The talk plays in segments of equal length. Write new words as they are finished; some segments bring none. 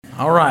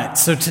All right,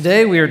 so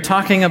today we are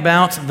talking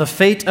about the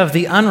fate of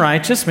the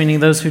unrighteous, meaning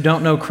those who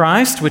don't know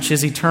Christ, which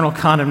is eternal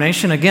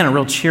condemnation. Again, a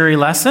real cheery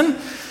lesson.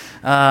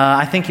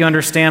 I think you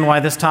understand why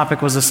this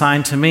topic was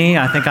assigned to me.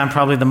 I think I'm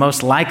probably the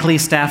most likely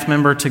staff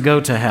member to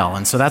go to hell,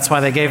 and so that's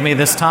why they gave me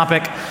this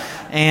topic.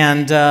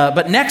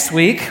 But next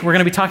week, we're going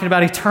to be talking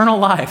about eternal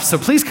life. So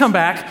please come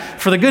back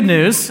for the good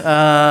news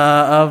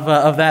of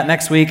that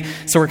next week.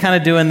 So we're kind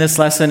of doing this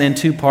lesson in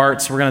two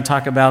parts. We're going to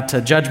talk about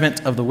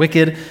judgment of the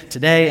wicked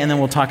today, and then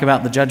we'll talk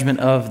about the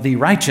judgment of the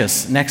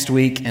righteous next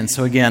week. And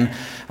so again,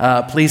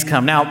 please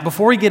come. Now,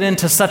 before we get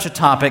into such a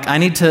topic, I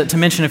need to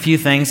mention a few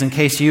things in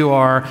case you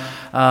are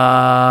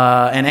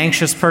an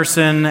anxious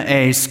person,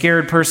 a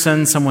scared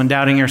person, someone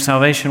doubting your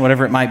salvation,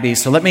 whatever it might be.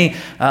 So let me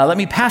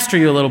pastor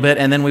you a little bit,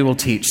 and then we will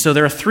teach. So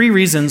there are three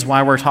reasons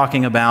why we're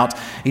talking about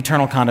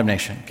eternal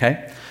condemnation,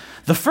 okay?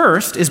 The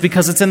first is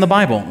because it's in the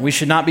Bible. We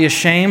should not be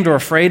ashamed or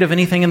afraid of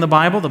anything in the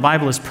Bible. The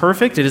Bible is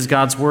perfect. It is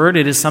God's Word.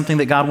 It is something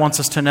that God wants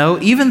us to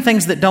know. Even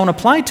things that don't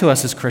apply to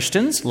us as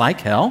Christians,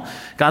 like hell,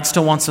 God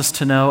still wants us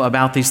to know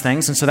about these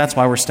things, and so that's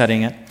why we're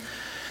studying it.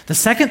 The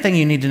second thing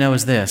you need to know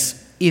is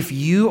this. If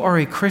you are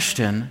a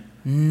Christian,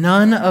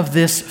 none of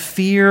this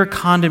fear,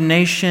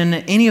 condemnation,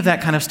 any of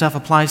that kind of stuff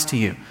applies to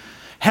you.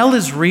 Hell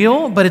is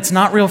real, but it's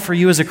not real for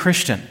you as a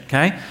Christian,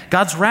 okay?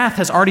 God's wrath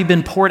has already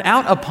been poured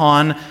out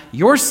upon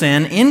your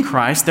sin in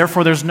Christ.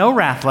 Therefore, there's no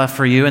wrath left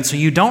for you, and so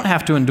you don't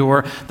have to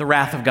endure the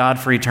wrath of God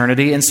for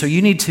eternity. And so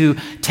you need to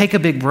take a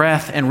big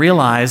breath and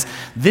realize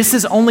this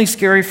is only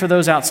scary for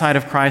those outside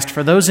of Christ.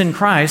 For those in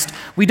Christ,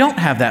 we don't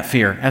have that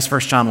fear, as 1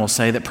 John will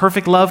say, that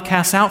perfect love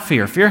casts out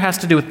fear. Fear has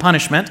to do with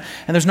punishment,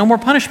 and there's no more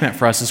punishment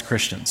for us as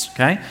Christians,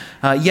 okay?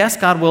 Yes,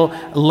 God will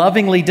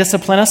lovingly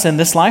discipline us in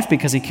this life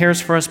because He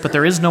cares for us, but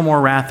there is no more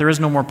wrath. There is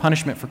no more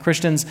punishment for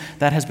Christians.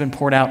 That has been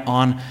poured out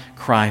on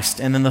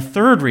Christ. And then the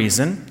third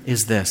reason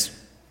is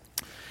this.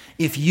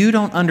 If you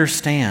don't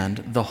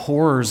understand the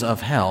horrors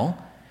of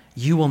hell,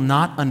 you will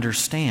not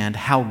understand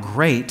how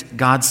great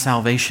God's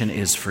salvation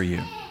is for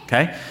you.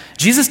 Okay?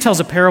 Jesus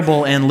tells a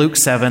parable in Luke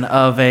 7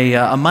 of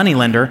a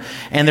moneylender,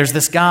 and there's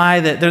this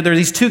guy, there are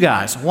these two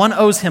guys. One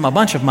owes him a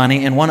bunch of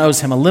money, and one owes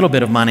him a little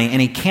bit of money,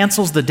 and he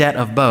cancels the debt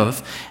of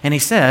both. And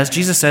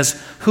Jesus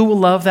says, who will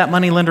love that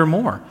moneylender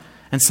more?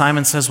 And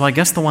Simon says, well, I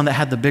guess the one that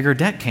had the bigger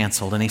debt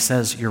canceled. And he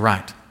says, you're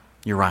right.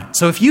 You're right.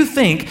 So if you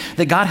think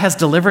that God has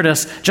delivered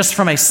us just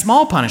from a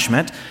small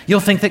punishment, you'll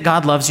think that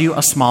God loves you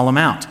a small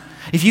amount.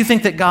 If you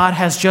think that God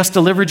has just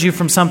delivered you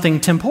from something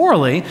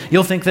temporally,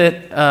 you'll think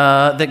that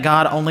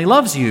God only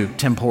loves you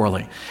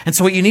temporally. And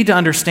so what you need to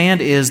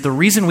understand is the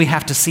reason we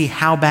have to see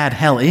how bad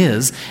hell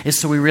is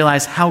so we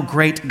realize how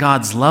great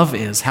God's love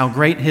is, how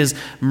great His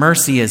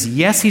mercy is.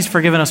 Yes, He's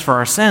forgiven us for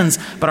our sins,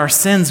 but our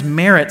sins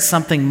merit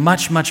something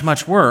much, much,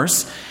 much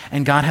worse,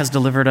 and God has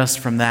delivered us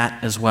from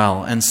that as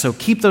well. And so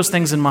keep those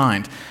things in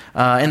mind.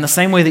 In the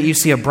same way that you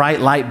see a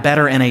bright light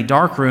better in a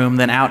dark room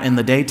than out in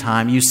the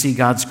daytime, you see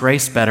God's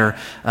grace better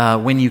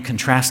when you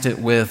contrast it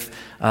with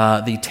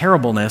the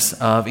terribleness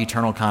of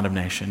eternal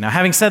condemnation. Now,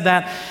 having said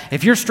that,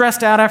 if you're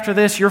stressed out after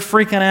this, you're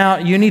freaking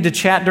out, you need to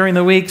chat during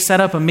the week,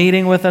 set up a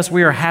meeting with us.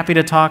 We are happy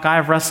to talk.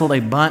 I've wrestled a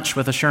bunch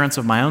with assurance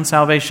of my own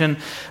salvation,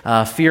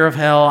 fear of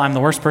hell. I'm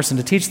the worst person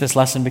to teach this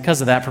lesson because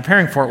of that.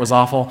 Preparing for it was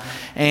awful.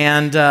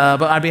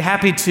 But I'd be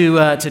happy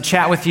to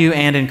chat with you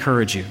and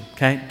encourage you.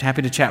 Okay?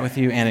 Happy to chat with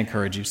you and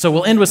encourage you. So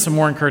we'll end with some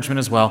more encouragement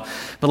as well.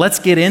 But let's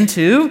get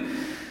into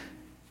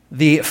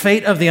the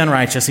fate of the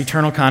unrighteous,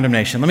 eternal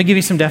condemnation. Let me give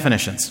you some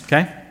definitions,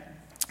 okay?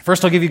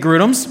 First, I'll give you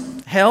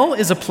Grudem's. Hell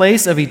is a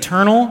place of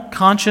eternal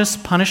conscious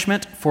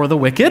punishment for the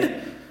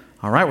wicked.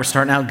 All right, we're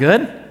starting out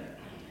good.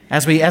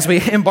 As we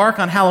embark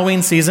on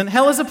Halloween season,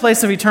 hell is a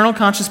place of eternal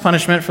conscious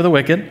punishment for the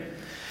wicked.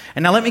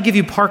 And now let me give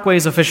you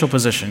Parkway's official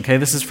position, okay?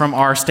 This is from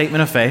our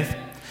statement of faith.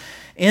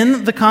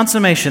 In the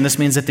consummation, this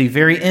means at the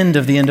very end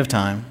of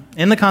time,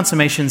 in the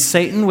consummation,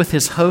 Satan with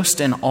his host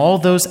and all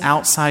those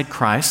outside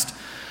Christ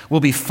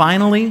will be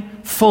finally,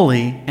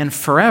 fully, and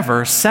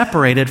forever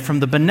separated from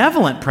the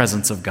benevolent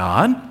presence of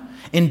God,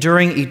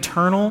 enduring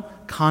eternal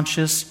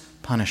conscious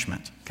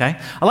punishment. Okay?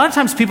 A lot of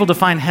times people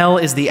define hell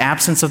as the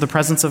absence of the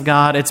presence of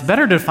God. It's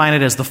better to define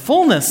it as the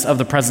fullness of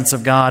the presence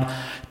of God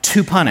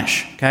to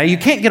punish. Okay? You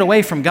can't get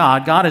away from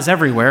God. God is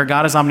everywhere.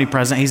 God is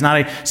omnipresent. He's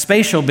not a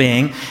spatial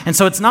being. And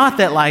so it's not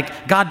that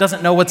like God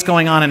doesn't know what's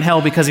going on in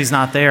hell because He's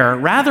not there.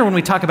 Rather, when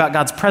we talk about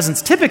God's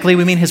presence, typically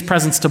we mean His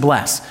presence to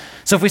bless.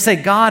 So if we say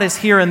God is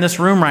here in this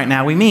room right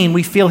now,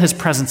 we feel His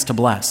presence to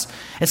bless.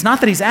 It's not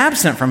that He's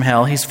absent from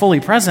hell. He's fully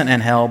present in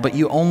hell, but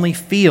you only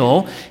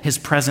feel His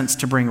presence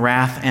to bring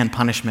wrath and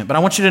punishment. But I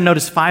want you to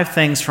notice 5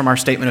 things from our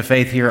statement of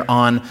faith here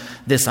on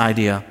this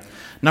idea.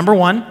 Number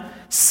 1,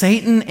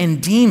 Satan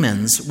and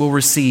demons will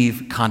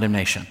receive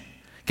condemnation.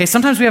 Okay,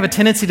 sometimes we have a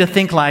tendency to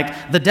think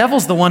like the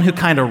devil's the one who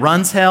kind of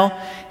runs hell.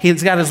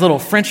 He's got his little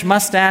French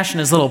mustache and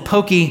his little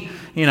pokey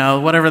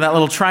whatever that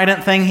little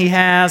trident thing he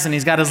has, and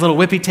he's got his little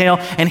whippy tail,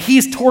 and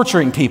he's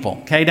torturing people,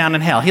 okay, down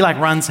in hell. He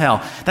runs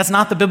hell. That's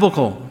not the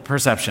biblical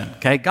perception,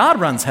 okay? God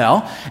runs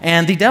hell,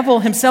 and the devil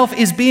himself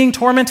is being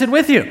tormented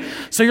with you.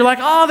 So you're like,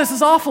 oh, this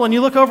is awful, and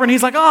you look over and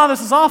he's like, oh,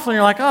 this is awful, and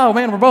you're like, oh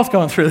man, we're both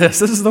going through this.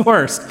 This is the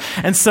worst.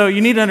 And so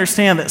you need to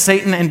understand that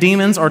Satan and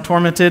demons are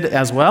tormented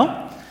as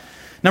well.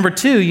 Number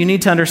 2, you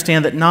need to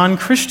understand that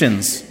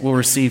non-Christians will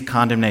receive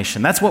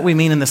condemnation. That's what we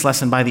mean in this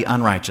lesson by the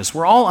unrighteous.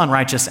 We're all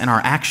unrighteous in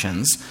our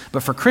actions,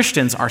 but for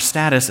Christians, our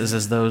status is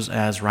as those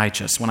as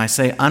righteous. When I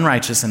say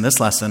unrighteous in this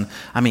lesson,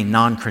 I mean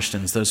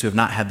non-Christians, those who have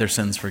not had their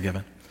sins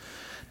forgiven.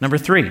 Number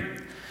 3,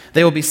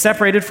 they will be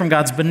separated from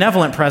God's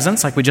benevolent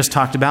presence, like we just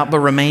talked about,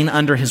 but remain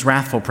under his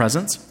wrathful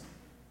presence.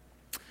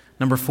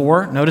 Number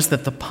 4, notice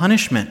that the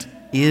punishment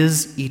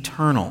is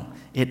eternal.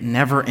 It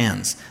never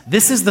ends.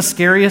 This is the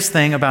scariest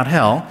thing about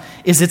hell,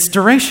 is its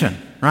duration,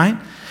 right?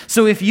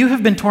 So if you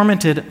have been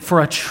tormented for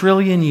 1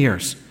 trillion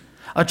years,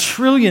 1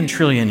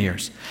 trillion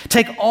years,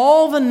 take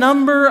all the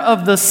number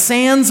of the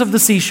sands of the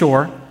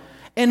seashore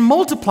and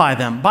multiply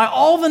them by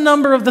all the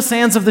number of the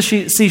sands of the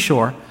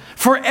seashore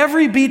for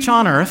every beach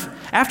on earth.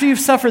 After you've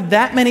suffered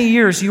that many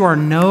years, you are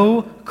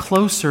no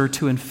closer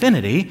to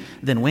infinity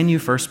than when you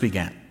first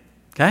began,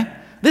 okay?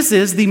 This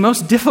is the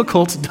most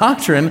difficult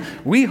doctrine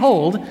we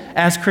hold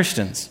as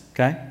Christians,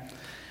 okay?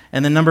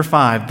 And then number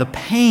 5, the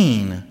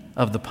pain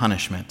of the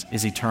punishment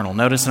is eternal.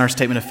 Notice in our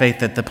statement of faith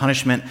that the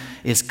punishment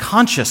is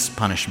conscious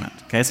punishment,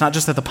 okay? It's not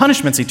just that the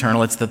punishment's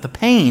eternal, it's that the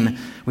pain,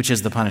 which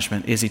is the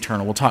punishment, is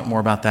eternal. We'll talk more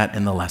about that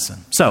in the lesson.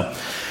 So,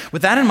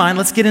 with that in mind,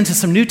 let's get into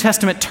some New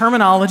Testament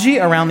terminology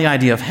around the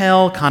idea of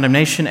hell,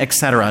 condemnation,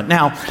 etc.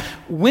 Now,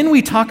 when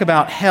we talk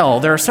about hell,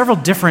 there are several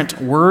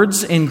different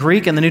words in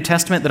Greek in the New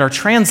Testament that are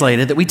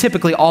translated that we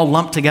typically all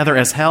lump together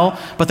as hell,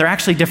 but they're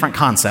actually different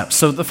concepts.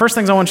 So the first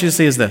things I want you to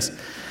see is this.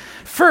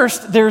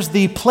 First, there's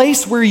the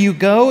place where you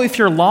go if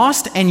you're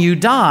lost and you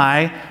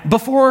die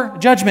before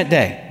Judgment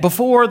Day,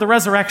 before the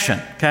resurrection,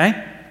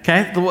 okay?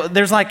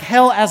 There's like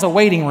hell as a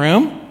waiting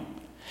room.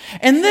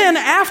 And then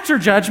after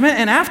judgment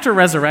and after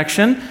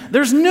resurrection,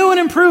 there's new and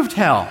improved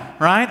hell,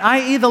 right?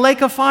 i.e. the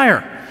lake of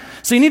fire.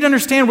 So you need to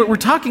understand what we're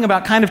talking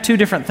about, kind of two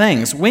different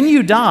things. When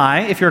you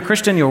die, if you're a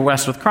Christian, you'll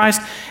rest with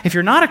Christ. If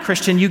you're not a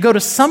Christian, you go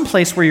to some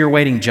place where you're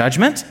waiting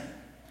judgment.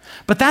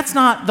 But that's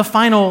not the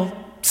final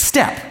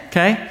step,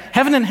 okay?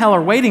 Heaven and hell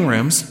are waiting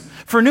rooms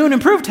for new and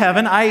improved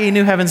heaven, i.e.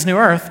 new heavens, new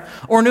earth,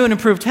 or new and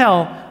improved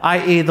hell,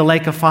 i.e. the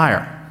lake of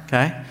fire,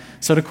 okay?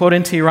 So to quote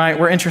N.T. Wright,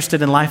 we're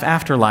interested in life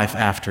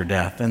after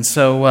death. And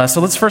so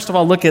let's first of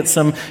all look at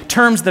some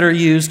terms that are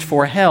used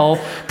for hell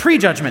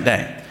pre-judgment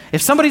day.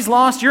 If somebody's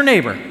lost, your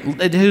neighbor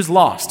who's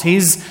lost,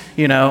 he's,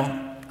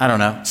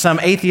 some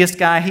atheist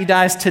guy, he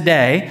dies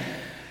today,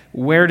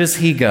 where does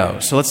he go?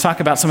 So let's talk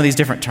about some of these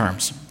different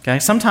terms, okay?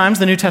 Sometimes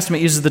the New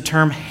Testament uses the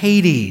term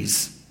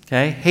Hades,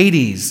 okay?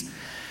 Hades.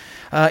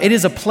 It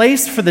is a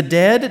place for the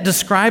dead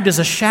described as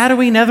a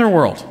shadowy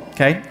netherworld,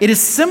 okay? It is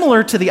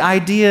similar to the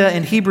idea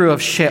in Hebrew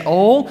of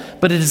Sheol,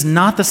 but it is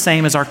not the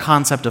same as our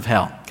concept of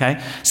hell,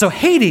 okay? So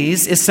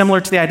Hades is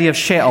similar to the idea of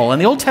Sheol. In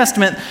the Old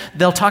Testament,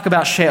 they'll talk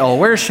about Sheol.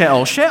 Where is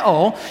Sheol?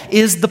 Sheol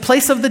is the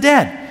place of the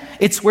dead.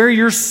 It's where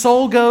your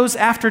soul goes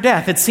after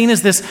death. It's seen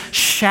as this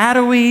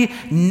shadowy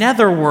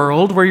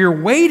netherworld where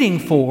you're waiting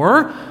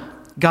for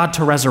God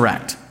to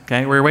resurrect.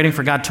 Okay, where you're waiting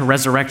for God to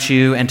resurrect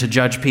you and to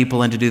judge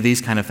people and to do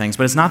these kind of things.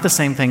 But it's not the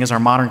same thing as our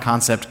modern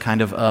concept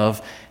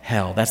of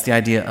hell. That's the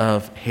idea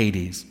of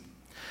Hades.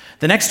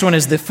 The next one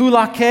is the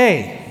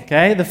Phulake.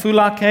 Okay, the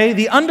Phulake,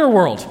 the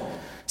underworld,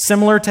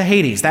 similar to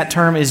Hades. That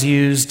term is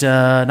used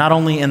not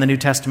only in the New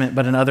Testament,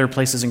 but in other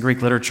places in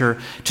Greek literature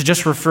to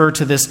just refer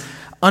to this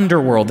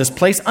underworld, this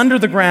place under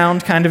the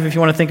ground, kind of, if you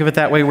want to think of it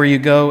that way, where you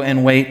go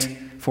and wait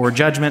for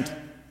judgment.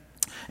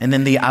 And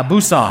then the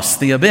Abyssos,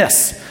 the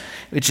abyss,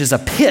 which is a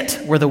pit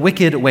where the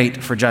wicked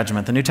wait for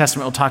judgment. The New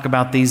Testament will talk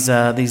about these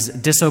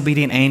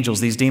disobedient angels,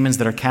 these demons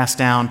that are cast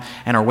down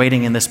and are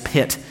waiting in this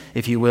pit,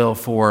 if you will,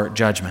 for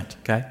judgment,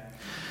 okay?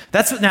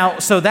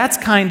 So that's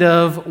kind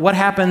of what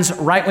happens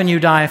right when you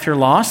die if you're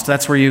lost.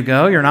 That's where you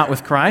go. You're not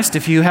with Christ.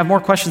 If you have more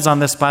questions on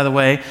this, by the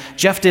way,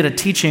 Jeff did a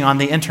teaching on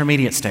the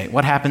intermediate state.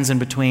 What happens in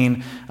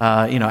between,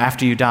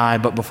 after you die,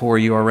 but before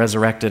you are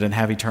resurrected and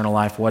have eternal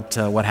life? What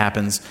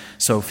happens?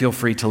 So feel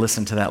free to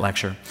listen to that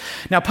lecture.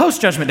 Now,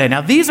 post-judgment day.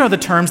 Now, these are the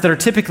terms that are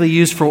typically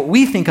used for what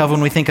we think of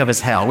when we think of as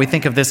hell. We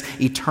think of this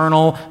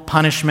eternal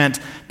punishment,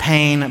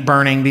 pain,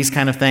 burning, these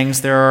kind of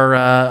things.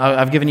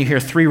 I've given you here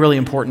 3 really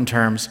important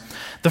terms.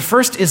 The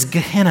first is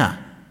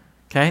Gehenna,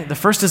 okay? The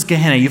first is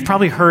Gehenna. You've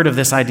probably heard of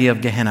this idea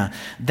of Gehenna.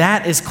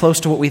 That is close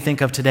to what we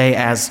think of today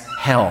as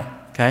hell,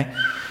 okay?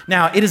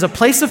 Now, it is a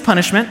place of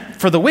punishment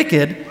for the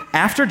wicked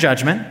after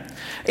judgment.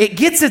 It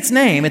gets its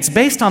name. It's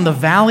based on the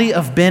Valley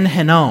of Ben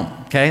Hinnom,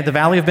 okay? The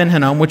Valley of Ben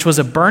Hinnom, which was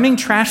a burning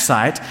trash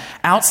site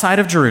outside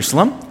of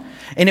Jerusalem.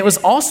 And it was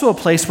also a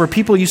place where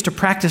people used to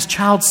practice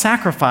child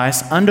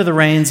sacrifice under the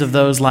reigns of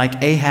those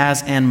like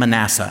Ahaz and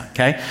Manasseh,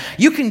 okay?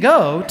 You can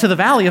go to the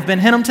Valley of Ben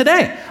Hinnom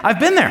today. I've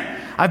been there.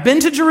 I've been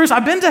to Jerusalem.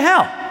 I've been to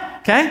hell,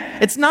 okay?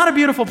 It's not a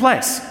beautiful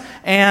place.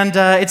 And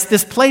it's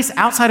this place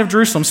outside of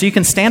Jerusalem. So you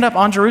can stand up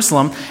on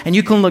Jerusalem and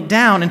you can look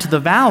down into the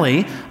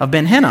valley of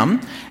Ben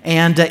Hinnom.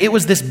 And it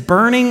was this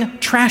burning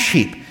trash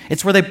heap.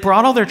 It's where they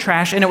brought all their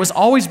trash, and it was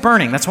always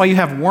burning. That's why you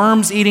have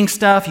worms eating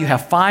stuff. You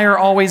have fire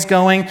always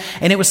going.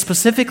 And it was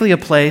specifically a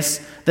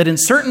place that in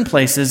certain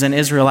places in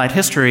Israelite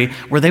history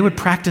where they would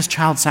practice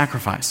child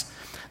sacrifice.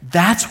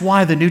 That's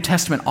why the New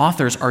Testament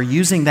authors are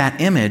using that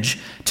image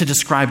to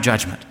describe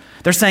judgment.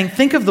 They're saying,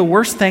 think of the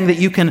worst thing that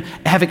you can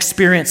have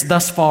experienced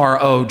thus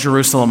far, O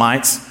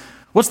Jerusalemites.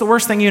 What's the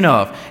worst thing you know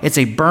of? It's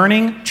a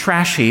burning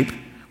trash heap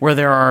where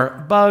there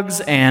are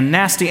bugs and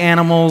nasty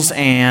animals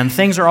and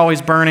things are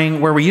always burning,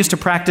 where we used to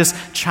practice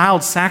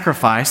child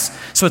sacrifice,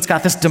 so it's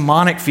got this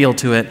demonic feel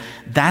to it.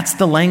 That's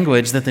the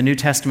language that the New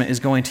Testament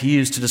is going to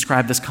use to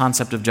describe this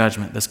concept of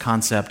judgment, this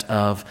concept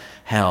of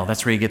hell.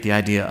 That's where you get the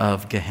idea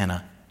of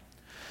Gehenna.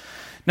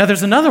 Now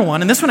there's another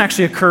one, and this one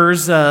actually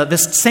occurs,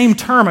 this same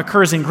term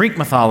occurs in Greek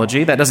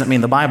mythology. That doesn't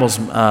mean the Bible's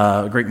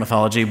Greek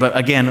mythology, but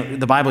again,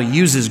 the Bible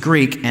uses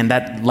Greek, and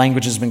that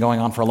language has been going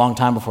on for a long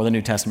time before the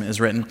New Testament is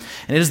written.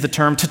 And it is the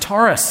term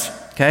Tartarus.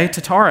 Okay,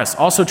 Tartarus,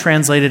 also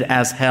translated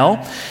as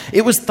hell.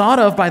 It was thought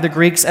of by the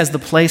Greeks as the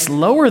place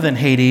lower than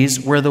Hades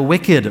where the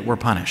wicked were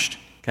punished.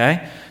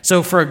 Okay,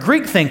 so for a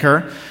Greek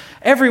thinker,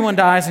 everyone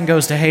dies and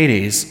goes to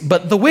Hades,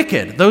 but the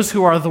wicked, those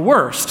who are the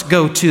worst,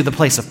 go to the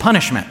place of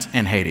punishment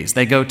in Hades.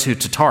 They go to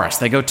Tartarus.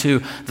 They go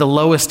to the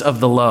lowest of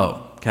the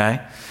low,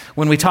 okay?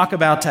 When we talk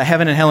about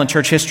heaven and hell in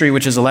church history,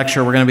 which is a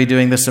lecture we're going to be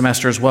doing this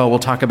semester as well, we'll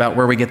talk about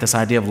where we get this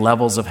idea of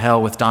levels of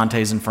hell with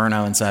Dante's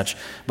Inferno and such,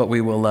 but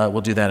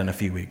we'll do that in a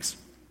few weeks.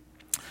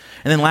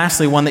 And then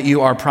lastly, one that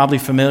you are probably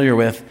familiar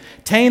with,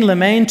 Tain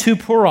Lemain tu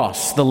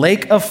Puros, the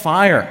lake of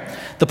fire,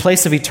 the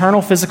place of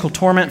eternal physical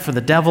torment for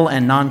the devil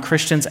and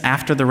non-Christians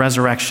after the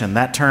resurrection.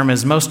 That term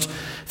is most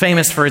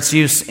famous for its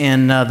use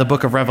in the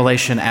book of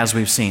Revelation, as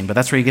we've seen, but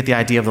that's where you get the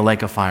idea of the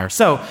lake of fire.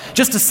 So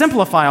just to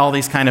simplify all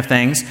these kind of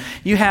things,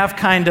 you have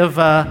kind of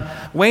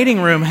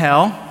waiting room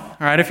hell. All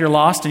right, if you're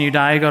lost and you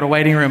die, you go to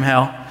waiting room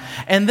hell.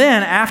 And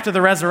then after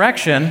the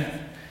resurrection,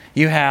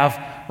 you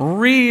have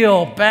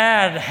real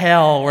bad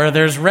hell where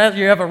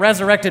you have a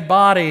resurrected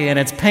body and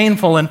it's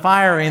painful and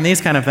fiery and these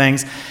kind of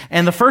things.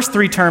 And the first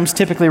three terms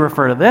typically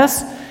refer to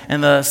this,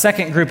 and the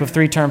second group of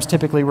three terms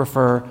typically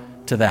refer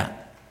to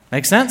that.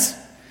 Make sense?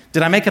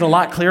 Did I make it a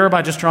lot clearer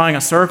by just drawing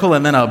a circle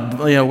and then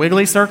a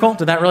wiggly circle?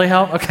 Did that really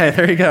help? Okay,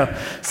 there you go.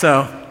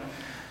 So,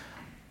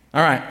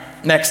 all right,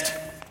 next.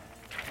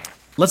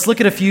 Let's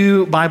look at a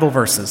few Bible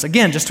verses.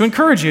 Again, just to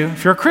encourage you,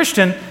 if you're a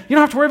Christian, you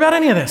don't have to worry about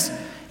any of this.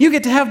 You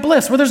get to have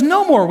bliss where there's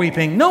no more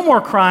weeping, no more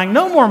crying,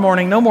 no more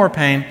mourning, no more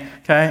pain.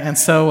 Okay, and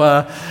so,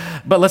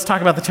 but let's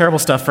talk about the terrible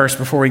stuff first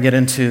before we get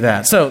into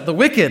that. So the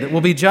wicked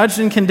will be judged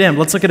and condemned.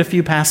 Let's look at a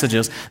few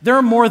passages. There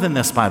are more than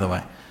this, by the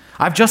way.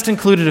 I've just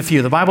included a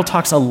few. The Bible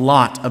talks a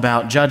lot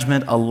about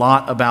judgment, a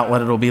lot about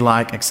what it'll be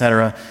like,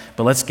 etc.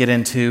 But let's get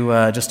into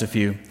just a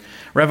few.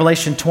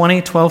 Revelation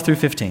 20, 12 through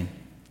 15.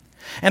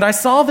 And I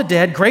saw the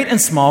dead, great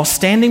and small,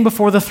 standing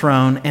before the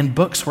throne, and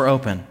books were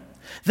open.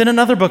 Then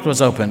another book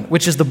was opened,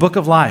 which is the book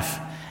of life.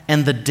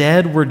 And the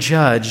dead were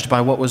judged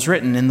by what was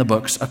written in the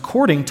books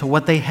according to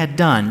what they had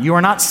done. You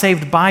are not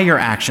saved by your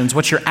actions.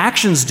 What your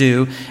actions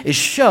do is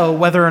show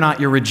whether or not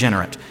you're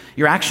regenerate.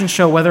 Your actions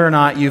show whether or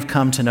not you've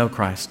come to know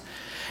Christ.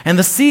 And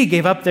the sea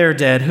gave up their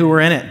dead who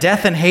were in it.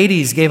 Death and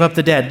Hades gave up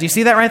the dead. Do you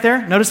see that right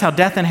there? Notice how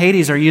death and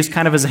Hades are used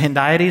kind of as a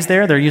hendiades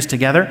there. They're used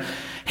together.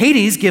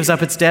 Hades gives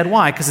up its dead.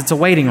 Why? Because it's a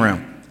waiting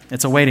room.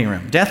 It's a waiting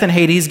room. Death and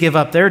Hades give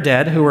up their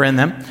dead who were in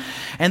them.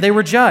 And they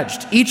were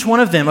judged, each one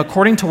of them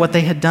according to what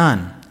they had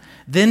done.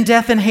 Then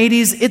death and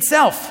Hades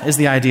itself, is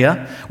the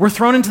idea, were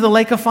thrown into the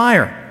lake of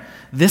fire.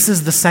 This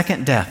is the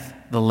second death,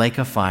 the lake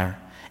of fire.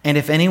 And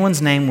if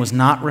anyone's name was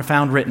not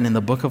found written in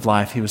the book of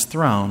life, he was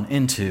thrown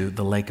into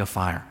the lake of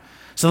fire.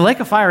 So the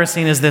lake of fire is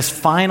seen as this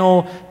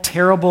final,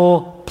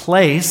 terrible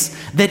place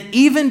that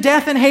even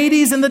death and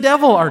Hades and the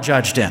devil are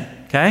judged in.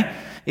 Okay?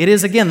 It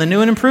is, again, the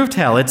new and improved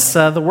hell. It's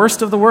the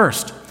worst of the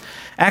worst.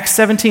 Acts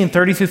 17,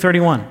 30 through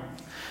 31.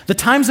 The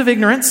times of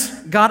ignorance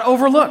God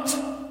overlooked.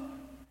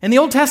 In the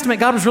Old Testament,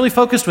 God was really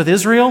focused with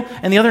Israel,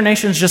 and the other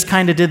nations just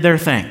kind of did their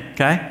thing,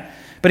 okay?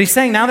 But he's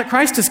saying now that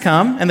Christ has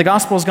come and the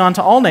gospel has gone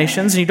to all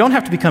nations, and you don't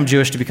have to become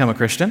Jewish to become a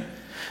Christian,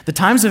 the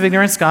times of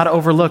ignorance God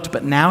overlooked,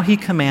 but now he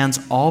commands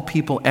all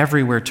people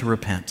everywhere to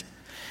repent,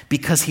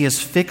 because he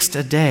has fixed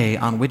a day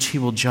on which he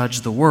will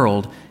judge the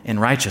world in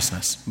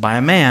righteousness by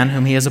a man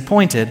whom he has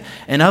appointed,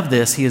 and of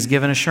this he has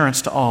given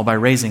assurance to all by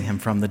raising him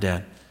from the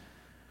dead.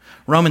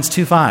 Romans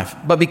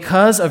 2:5, but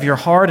because of your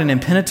hard and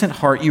impenitent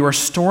heart, you are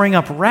storing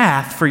up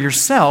wrath for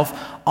yourself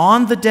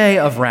on the day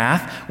of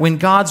wrath when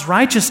God's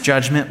righteous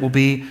judgment will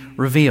be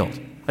revealed.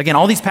 Again,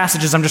 all these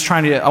passages,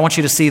 I want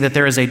you to see that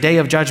there is a day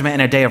of judgment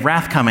and a day of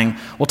wrath coming.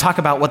 We'll talk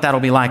about what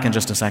that'll be like in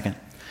just a second.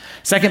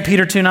 2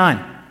 Peter 2:9,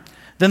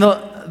 then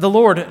the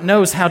Lord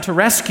knows how to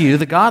rescue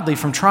the godly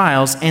from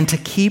trials and to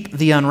keep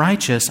the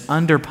unrighteous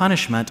under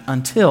punishment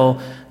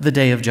until the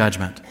day of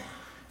judgment.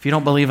 If you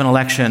don't believe in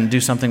election, do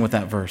something with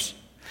that verse.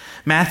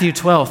 Matthew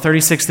 12,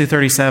 36 through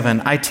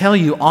 37, I tell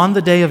you, on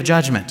the day of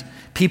judgment,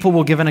 people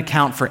will give an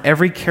account for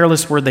every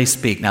careless word they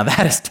speak. Now,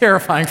 that is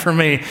terrifying for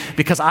me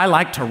because I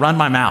like to run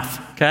my mouth,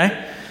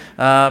 okay?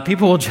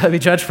 People will be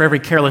judged for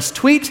every careless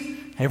tweet,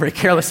 every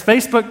careless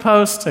Facebook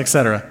post,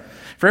 etc.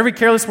 For every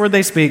careless word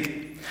they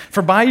speak.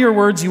 For by your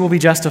words you will be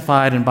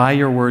justified, and by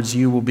your words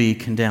you will be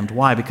condemned.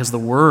 Why? Because the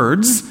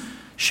words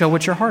show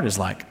what your heart is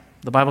like.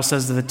 The Bible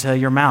says that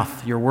your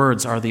mouth, your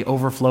words, are the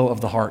overflow of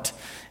the heart.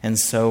 And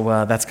so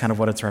that's kind of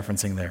what it's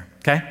referencing there,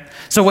 okay?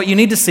 So what you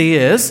need to see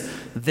is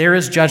there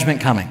is judgment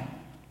coming.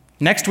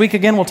 Next week,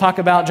 again, we'll talk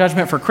about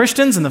judgment for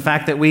Christians and the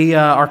fact that we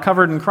are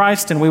covered in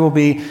Christ and we will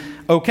be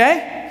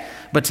okay.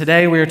 But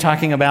today we are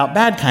talking about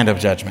bad kind of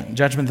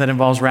judgment that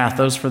involves wrath,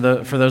 for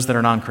those that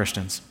are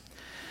non-Christians.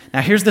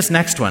 Now, here's this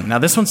next one. Now,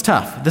 this one's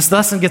tough. This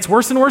lesson gets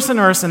worse and worse and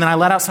worse, and then I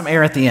let out some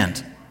air at the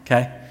end,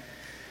 okay?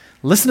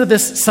 Listen to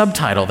this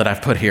subtitle that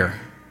I've put here.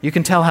 You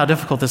can tell how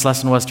difficult this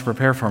lesson was to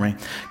prepare for me.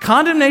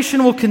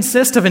 Condemnation will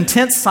consist of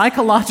intense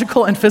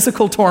psychological and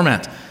physical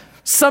torment.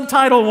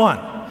 Subtitle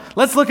 1.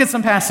 Let's look at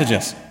some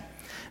passages.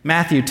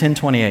 Matthew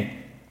 10:28.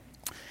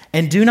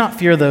 And do not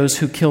fear those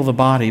who kill the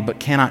body, but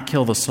cannot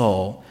kill the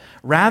soul.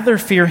 Rather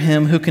fear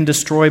him who can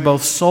destroy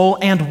both soul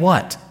and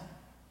what?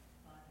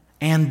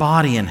 And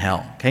body in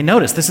hell. Okay,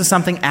 notice this is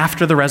something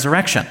after the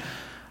resurrection.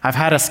 I've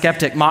had a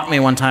skeptic mock me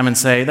one time and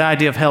say, the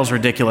idea of hell is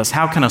ridiculous.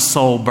 How can a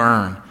soul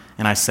burn?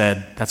 And I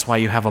said, that's why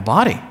you have a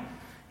body.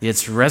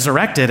 It's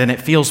resurrected and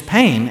it feels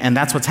pain, and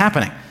that's what's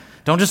happening.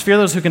 Don't just fear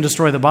those who can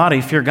destroy the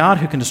body. Fear God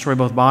who can destroy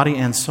both body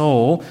and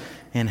soul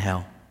in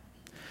hell.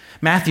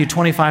 Matthew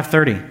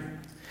 25:30.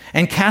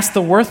 And cast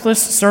the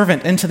worthless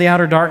servant into the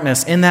outer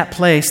darkness. In that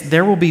place,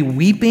 there will be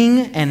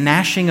weeping and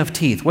gnashing of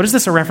teeth. What is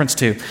this a reference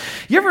to?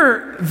 You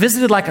ever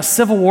visited like a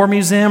Civil War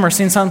museum or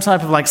seen some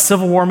type of like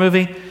Civil War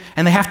movie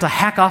and they have to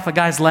hack off a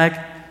guy's leg?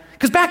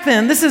 Because back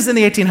then, this is in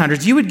the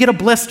 1800s, you would get a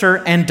blister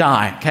and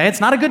die, okay?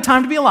 It's not a good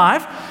time to be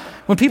alive.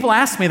 When people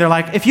ask me, they're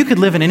like, if you could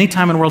live in any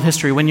time in world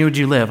history, when would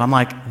you live? I'm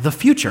like, the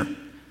future,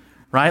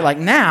 right? Like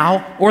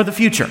now or the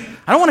future.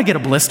 I don't want to get a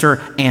blister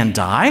and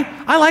die.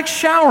 I like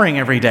showering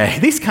every day,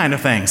 these kind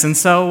of things. And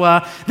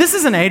so this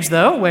is an age,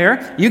 though,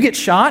 where you get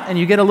shot and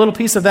you get a little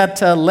piece of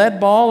that lead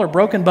ball or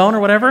broken bone or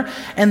whatever,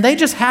 and they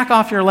just hack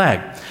off your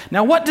leg.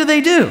 Now, what do?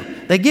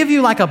 They give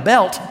you like a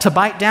belt to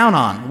bite down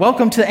on.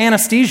 Welcome to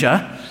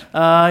anesthesia.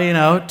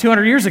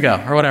 200 years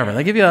ago or whatever.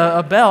 They give you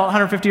a belt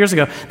 150 years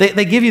ago.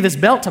 They give you this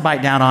belt to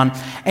bite down on,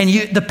 and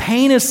the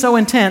pain is so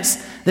intense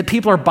that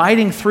people are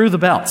biting through the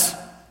belts.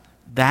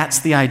 That's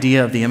the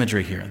idea of the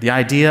imagery here. The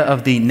idea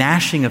of the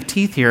gnashing of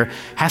teeth here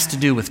has to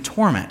do with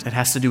torment. It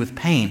has to do with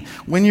pain.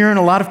 When you're in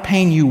a lot of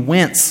pain, you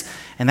wince,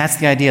 and that's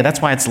the idea.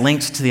 That's why it's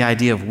linked to the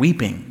idea of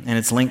weeping, and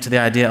it's linked to the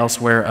idea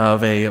elsewhere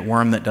of a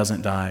worm that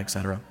doesn't die,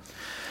 etc.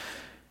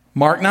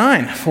 Mark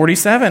 9,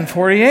 47,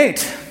 48.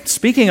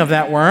 Speaking of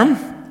that worm,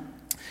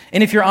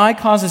 and if your eye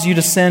causes you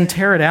to sin,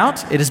 tear it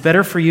out. It is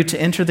better for you to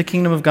enter the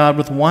kingdom of God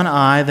with one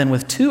eye than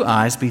with two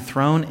eyes be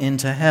thrown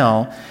into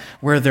hell,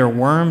 where their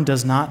worm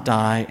does not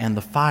die and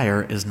the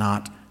fire is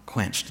not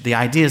quenched. The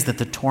idea is that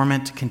the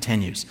torment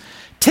continues.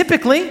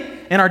 Typically,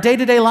 in our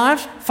day-to-day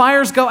lives,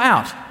 fires go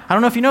out. I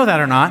don't know if you know that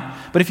or not,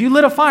 but if you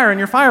lit a fire in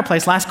your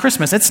fireplace last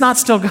Christmas, it's not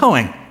still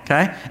going,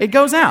 okay? It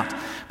goes out.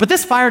 But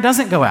this fire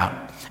doesn't go out.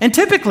 And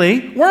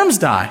typically, worms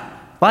die.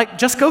 Like,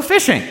 just go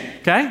fishing,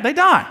 okay? They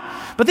die.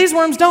 But these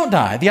worms don't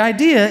die. The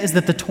idea is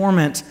that the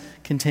torment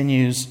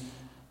continues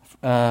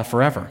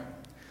forever.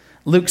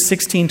 Luke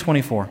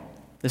 16:24.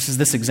 This is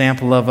this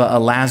example of a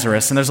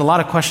Lazarus. And there's a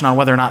lot of question on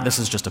whether or not this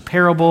is just a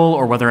parable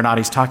or whether or not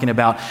he's talking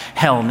about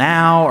hell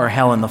now or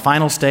hell in the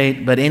final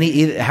state. But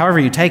however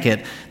you take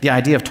it, the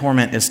idea of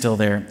torment is still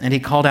there. And he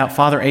called out,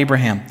 Father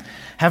Abraham,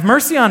 have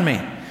mercy on me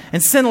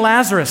and send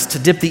Lazarus to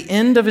dip the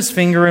end of his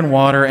finger in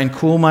water and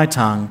cool my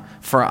tongue,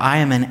 for I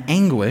am in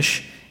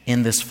anguish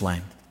in this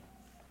flame.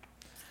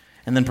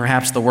 And then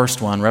perhaps the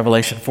worst one,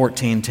 Revelation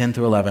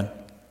 14:10-11.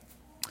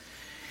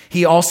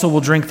 He also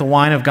will drink the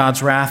wine of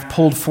God's wrath,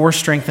 pulled full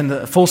strength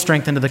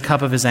into the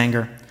cup of his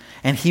anger.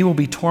 And he will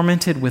be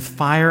tormented with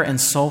fire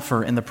and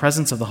sulfur in the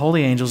presence of the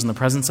holy angels, in the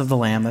presence of the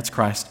Lamb, that's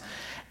Christ.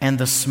 And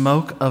the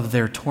smoke of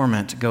their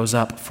torment goes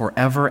up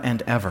forever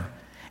and ever.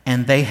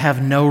 And they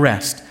have no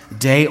rest,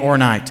 day or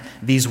night,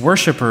 these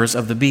worshipers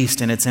of the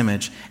beast and its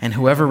image, and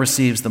whoever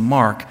receives the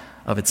mark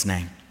of its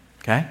name.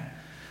 Okay?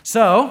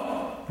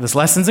 So, this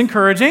lesson's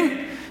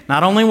encouraging.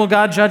 Not only will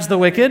God judge the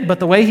wicked, but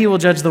the way he will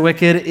judge the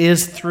wicked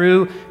is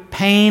through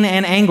pain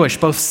and anguish,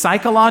 both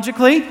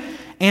psychologically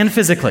and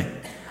physically.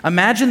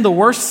 Imagine the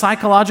worst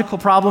psychological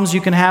problems you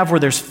can have where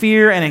there's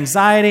fear and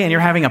anxiety and you're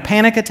having a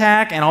panic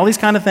attack and all these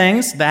kind of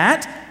things.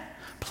 That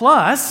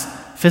plus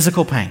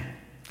physical pain,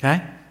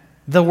 okay?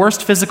 The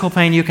worst physical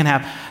pain you can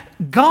have.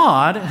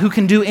 God, who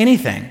can do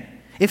anything,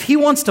 if he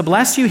wants to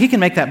bless you, he can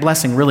make that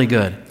blessing really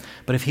good.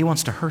 But if he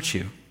wants to hurt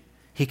you,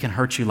 he can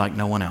hurt you like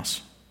no one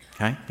else.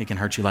 Okay? He can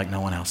hurt you like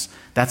no one else.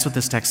 That's what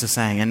this text is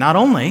saying. And not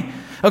only,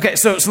 okay,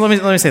 so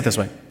let me say it this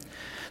way.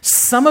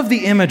 Some of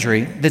the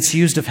imagery that's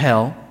used of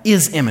hell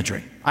is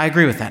imagery. I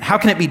agree with that. How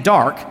can it be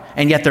dark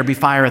and yet there be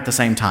fire at the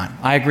same time?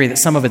 I agree that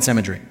some of it's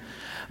imagery.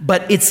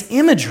 But its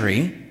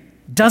imagery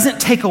doesn't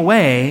take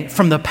away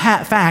from the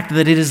fact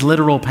that it is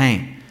literal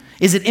pain.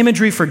 Is it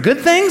imagery for good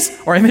things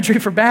or imagery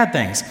for bad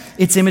things?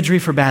 It's imagery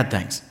for bad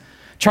things.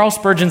 Charles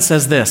Spurgeon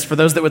says this, for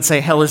those that would say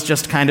hell is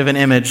just kind of an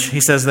image,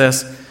 he says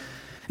this,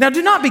 "Now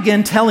do not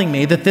begin telling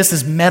me that this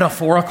is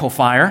metaphorical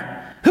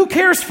fire. Who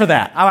cares for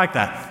that?" I like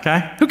that,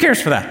 okay? Who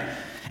cares for that?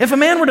 If a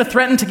man were to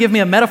threaten to give me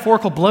a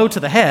metaphorical blow to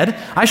the head,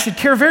 I should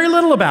care very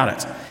little about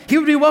it. He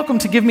would be welcome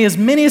to give me as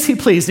many as he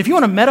pleased. If you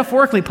want to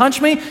metaphorically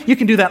punch me, you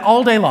can do that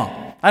all day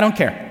long. I don't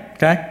care,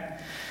 okay?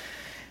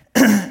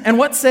 And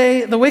what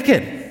say the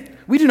wicked?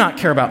 "We do not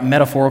care about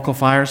metaphorical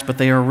fires, but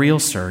they are real,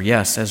 sir.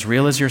 Yes, as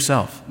real as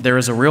yourself. There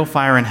is a real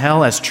fire in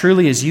hell, as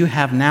truly as you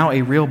have now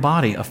a real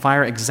body, a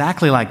fire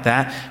exactly like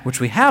that which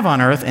we have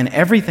on earth, and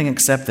everything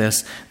except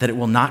this, that it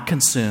will not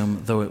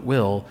consume, though it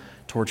will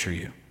torture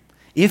you.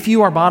 If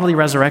you are bodily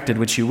resurrected,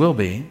 which you will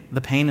be,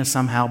 the pain is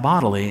somehow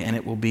bodily, and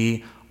it will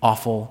be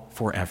awful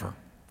forever."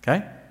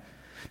 Okay?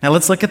 Now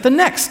let's look at the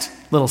next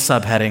little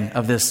subheading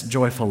of this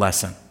joyful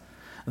lesson.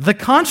 The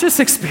conscious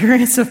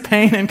experience of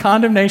pain and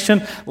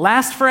condemnation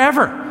lasts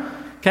forever.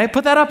 Okay?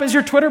 Put that up as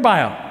your Twitter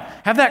bio.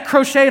 Have that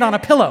crocheted on a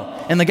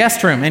pillow in the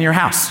guest room in your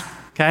house.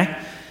 Okay?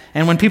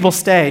 And when people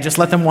stay, just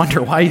let them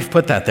wonder why you've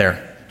put that there.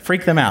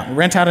 Freak them out.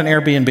 Rent out an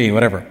Airbnb,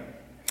 whatever.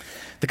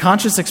 The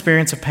conscious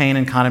experience of pain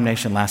and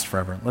condemnation lasts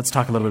forever. Let's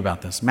talk a little bit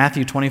about this.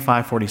 Matthew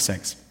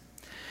 25:46.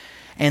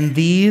 "And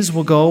these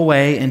will go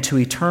away into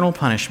eternal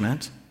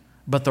punishment,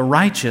 but the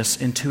righteous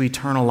into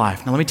eternal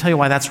life." Now let me tell you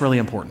why that's really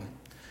important.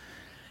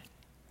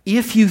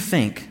 If you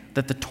think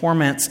that the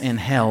torments in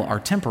hell are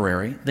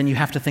temporary, then you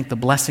have to think the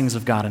blessings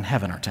of God in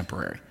heaven are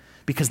temporary.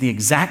 Because the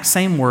exact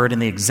same word in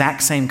the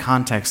exact same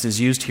context is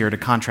used here to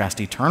contrast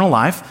eternal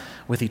life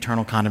with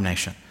eternal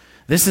condemnation.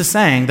 This is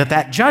saying that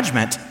that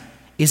judgment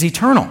is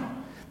eternal.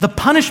 The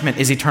punishment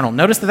is eternal.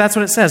 Notice that that's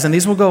what it says. "And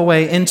these will go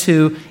away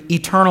into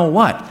eternal"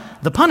 what?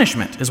 The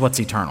punishment is what's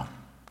eternal.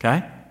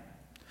 Okay?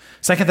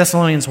 2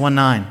 Thessalonians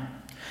 1:9.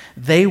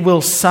 "They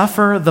will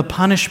suffer the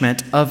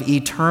punishment of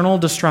eternal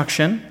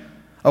destruction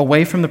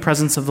away from the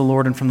presence of the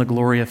Lord and from the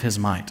glory of his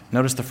might."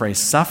 Notice the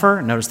phrase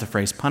suffer. Notice the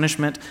phrase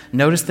punishment.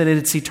 Notice that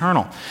it's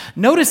eternal.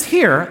 Notice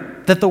here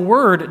that the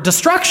word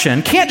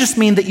destruction can't just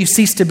mean that you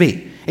cease to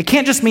be. It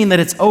can't just mean that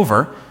it's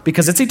over,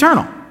 because it's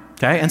eternal.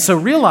 Okay? And so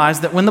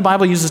realize that when the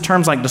Bible uses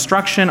terms like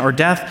destruction or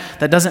death,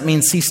 that doesn't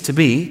mean cease to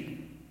be.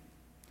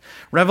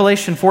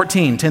 Revelation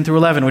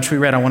 14:10-11, which we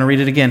read, I want to read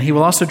it again. "He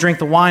will also drink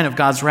the wine of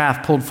God's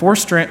wrath, pulled full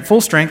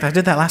strength," I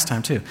did that last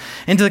time too,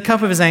 "into the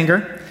cup of his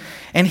anger.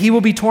 And he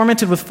will be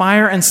tormented with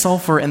fire and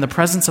sulfur in the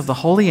presence of the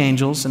holy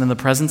angels and in the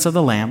presence of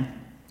the Lamb.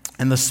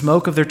 And the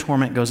smoke of their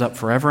torment goes up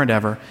forever and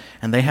ever,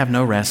 and they have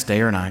no rest day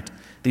or night.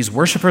 These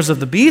worshipers of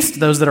the beast,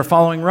 those that are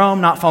following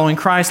Rome, not following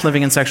Christ,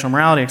 living in sexual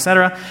immorality,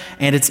 etc.,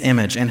 and its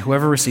image, and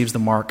whoever receives the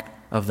mark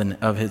of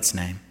its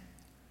name."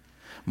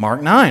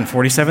 Mark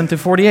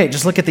 9:47-48.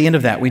 Just look at the end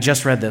of that. We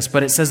just read this.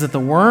 "But it says that the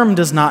worm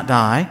does not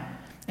die,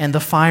 and the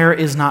fire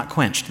is not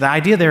quenched." The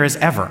idea there is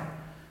ever.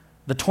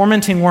 The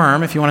tormenting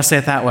worm, if you want to say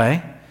it that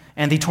way,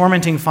 and the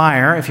tormenting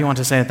fire, if you want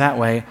to say it that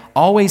way,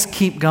 always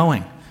keep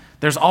going.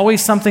 There's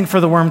always something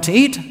for the worm to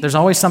eat. There's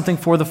always something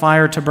for the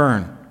fire to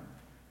burn.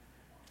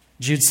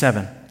 Jude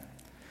 7.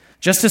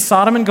 "Just as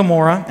Sodom and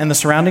Gomorrah and the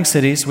surrounding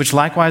cities, which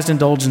likewise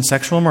indulged in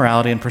sexual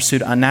immorality and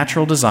pursued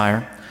unnatural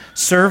desire,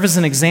 serve as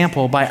an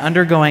example by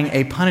undergoing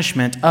a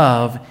punishment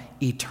of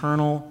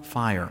eternal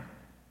fire."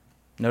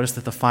 Notice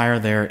that the fire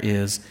there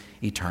is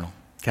eternal.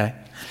 Okay?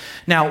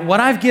 Now, what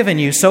I've given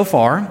you so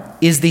far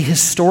is the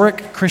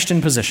historic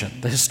Christian position.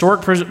 The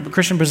historic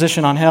Christian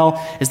position on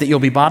hell is that you'll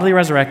be bodily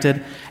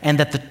resurrected and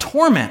that the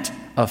torment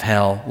of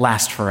hell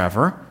lasts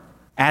forever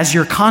as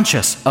you're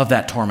conscious of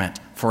that torment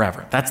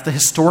forever. That's the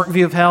historic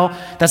view of hell.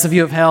 That's the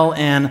view of hell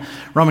in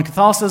Roman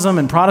Catholicism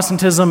and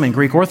Protestantism and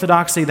Greek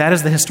Orthodoxy. That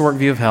is the historic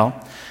view of hell.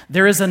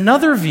 There is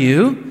another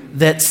view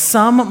that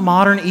some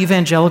modern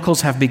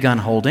evangelicals have begun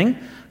holding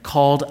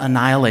called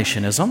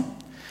annihilationism.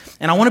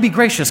 And I want to be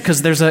gracious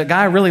because there's a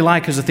guy I really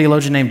like who's a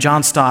theologian named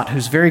John Stott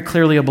who's very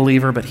clearly a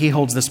believer, but he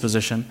holds this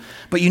position.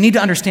 But you need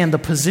to understand the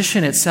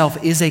position itself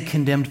is a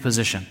condemned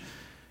position.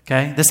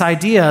 Okay? This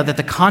idea that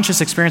the conscious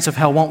experience of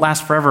hell won't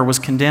last forever was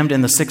condemned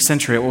in the 6th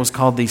century at what was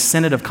called the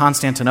Synod of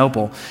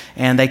Constantinople.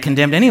 And they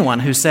condemned anyone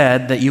who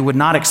said that you would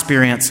not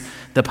experience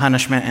the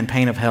punishment and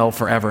pain of hell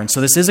forever. And so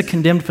this is a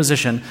condemned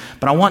position,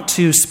 but I want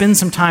to spend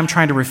some time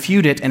trying to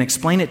refute it and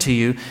explain it to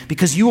you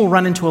because you will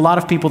run into a lot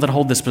of people that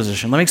hold this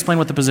position. Let me explain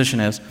what the position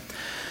is.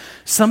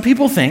 Some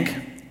people think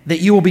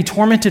that you will be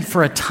tormented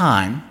for a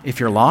time if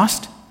you're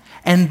lost,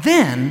 and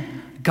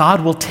then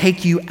God will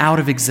take you out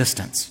of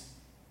existence.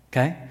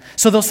 Okay?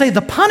 So they'll say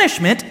the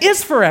punishment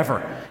is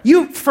forever.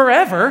 You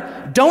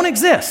forever don't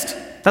exist.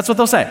 That's what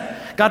they'll say.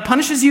 God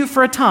punishes you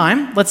for a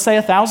time, let's say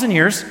 1,000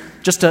 years,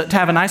 just to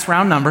have a nice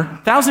round number,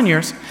 1,000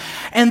 years,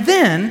 and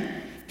then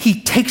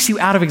he takes you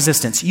out of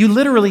existence. You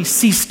literally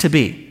cease to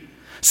be.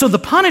 So the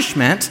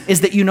punishment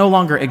is that you no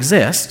longer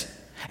exist,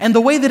 and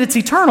the way that it's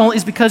eternal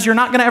is because you're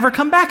not going to ever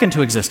come back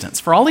into existence.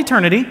 For all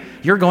eternity,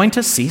 you're going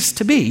to cease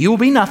to be. You will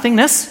be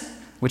nothingness,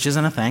 which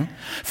isn't a thing,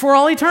 for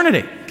all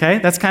eternity. Okay,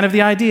 that's kind of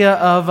the idea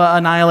of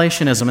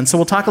annihilationism. And so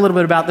we'll talk a little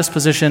bit about this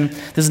position.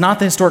 This is not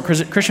the historic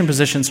Christian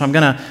position, so I'm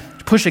going to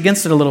push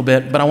against it a little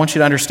bit, but I want you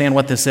to understand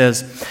what this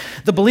is.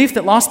 The belief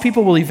that lost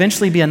people will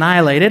eventually be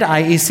annihilated,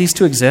 i.e. cease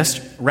to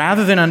exist,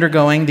 rather than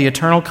undergoing the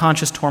eternal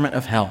conscious torment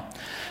of hell.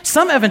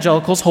 Some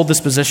evangelicals hold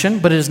this position,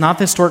 but it is not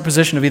the historic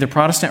position of either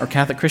Protestant or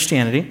Catholic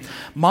Christianity.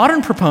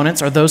 Modern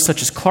proponents are those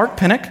such as Clark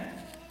Pinnock,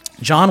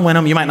 John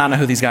Wenham, you might not know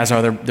who these guys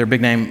are, they're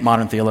big-name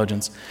modern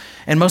theologians,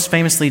 and most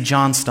famously,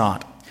 John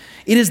Stott.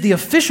 It is the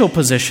official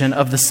position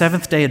of the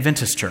Seventh-day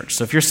Adventist Church.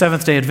 So if you're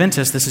Seventh-day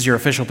Adventist, this is your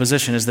official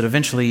position, is that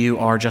eventually you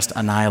are just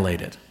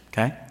annihilated,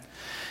 okay?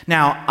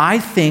 Now, I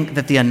think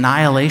that the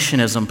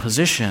annihilationism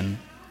position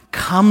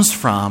comes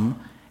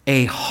from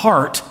a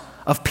heart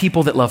of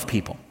people that love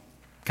people,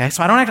 okay?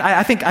 So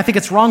I think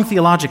it's wrong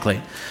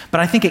theologically, but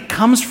I think it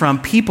comes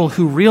from people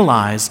who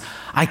realize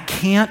I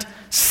can't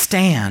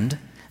stand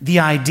the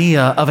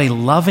idea of a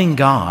loving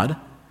God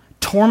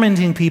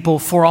tormenting people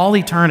for all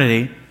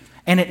eternity,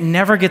 and it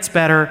never gets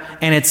better,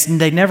 and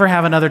they never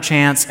have another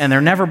chance, and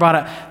they're never brought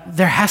up.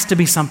 There has to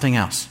be something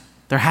else.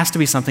 There has to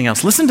be something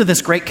else. Listen to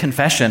this great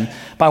confession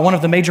by one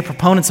of the major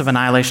proponents of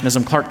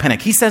annihilationism, Clark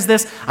Pinnock. He says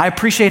this. I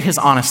appreciate his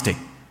honesty.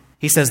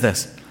 He says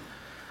this: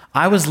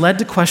 I was led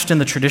to question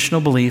the traditional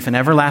belief in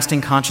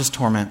everlasting conscious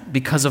torment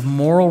because of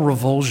moral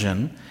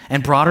revulsion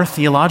and broader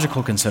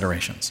theological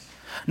considerations.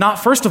 Not,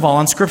 first of all,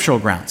 on scriptural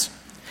grounds.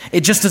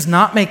 It just does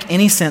not make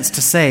any sense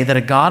to say that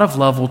a God of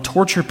love will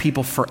torture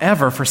people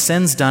forever for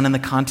sins done in the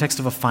context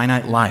of a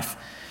finite life.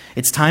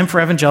 It's time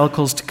for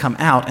evangelicals to come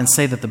out and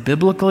say that the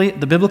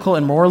biblical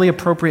and morally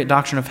appropriate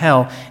doctrine of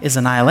hell is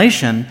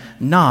annihilation,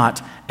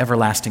 not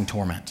everlasting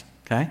torment.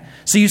 Okay?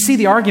 So you see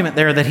the argument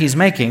there that he's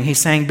making.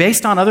 He's saying,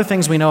 based on other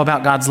things we know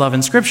about God's love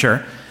in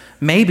Scripture,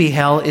 maybe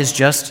hell is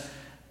just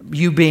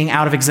you being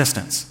out of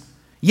existence.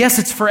 Yes,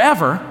 it's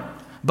forever,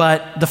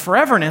 but the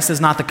foreverness is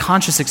not the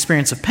conscious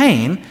experience of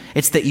pain.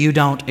 It's that you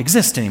don't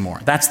exist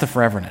anymore. That's the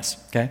foreverness.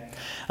 Okay,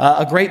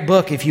 a great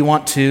book if you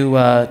want to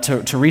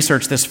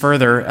research this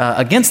further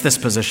against this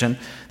position.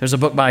 There's a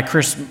book by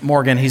Chris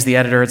Morgan. He's the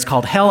editor. It's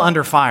called Hell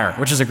Under Fire,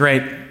 which is a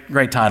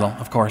great title,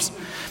 of course.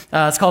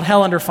 It's called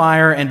Hell Under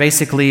Fire, and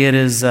basically it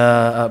is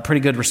a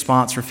pretty good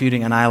response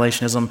refuting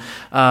annihilationism.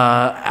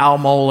 Al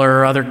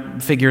Mohler,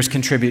 other figures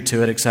contribute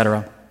to it,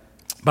 etc.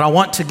 But I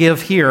want to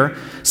give here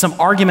some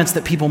arguments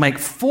that people make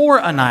for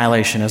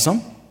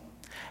annihilationism,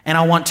 and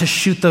I want to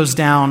shoot those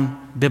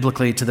down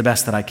biblically to the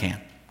best that I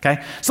can.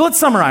 Okay? So let's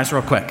summarize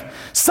real quick.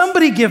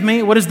 Somebody give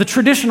me what is the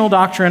traditional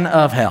doctrine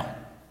of hell?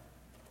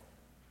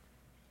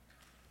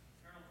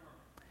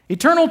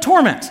 Eternal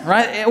torment,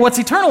 right? What's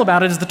eternal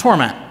about it is the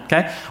torment.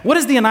 Okay? What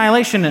is the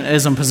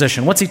annihilationism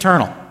position? What's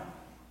eternal?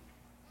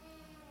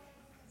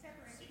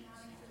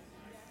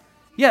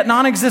 Yeah,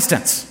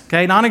 non-existence.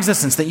 Okay?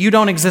 Non-existence, that you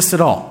don't exist at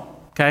all.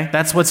 Okay,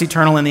 that's what's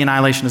eternal in the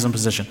annihilationism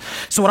position.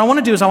 So what I want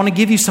to do is I want to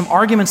give you some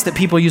arguments that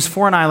people use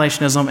for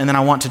annihilationism, and then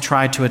I want to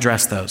try to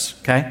address those.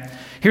 Okay,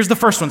 here's the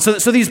first one.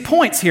 So these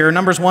points here,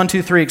 numbers 1,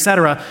 2, 3,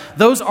 etc.,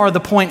 those are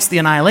the points the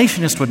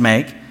annihilationist would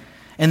make,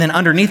 and then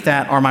underneath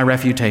that are my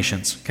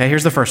refutations. Okay,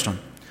 here's the first one.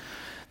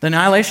 The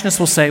annihilationist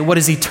will say what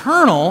is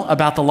eternal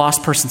about the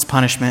lost person's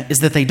punishment is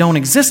that they don't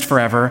exist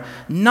forever,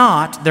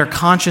 not their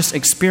conscious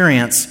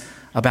experience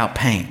about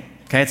pain.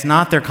 Okay, it's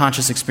not their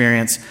conscious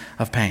experience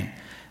of pain.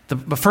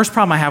 The first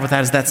problem I have with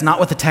that is that's not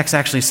what the text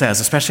actually says,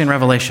 especially in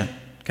Revelation.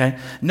 Okay?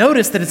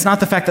 Notice that it's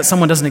not the fact that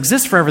someone doesn't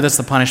exist forever that's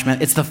the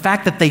punishment. It's the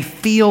fact that they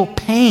feel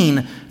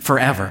pain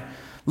forever.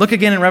 Look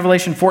again in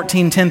Revelation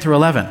 14:10 through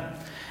 11.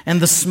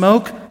 And the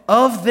smoke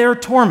of their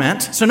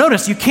torment. So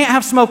notice, you can't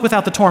have smoke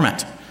without the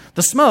torment.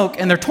 The smoke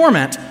and their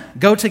torment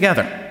go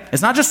together.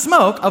 It's not just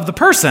smoke of the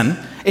person,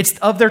 it's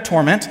of their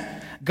torment,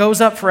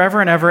 goes up forever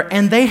and ever,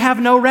 and they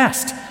have no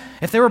rest.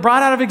 If they were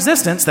brought out of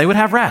existence, they would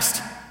have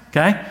rest.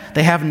 Okay?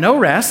 They have no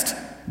rest,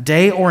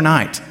 day or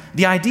night.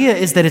 The idea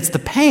is that it's the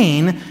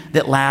pain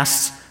that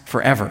lasts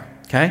forever.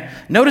 Okay?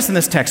 Notice in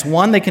this text,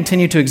 1, they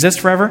continue to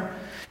exist forever.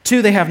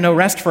 2, they have no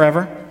rest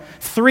forever.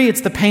 3, it's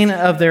the pain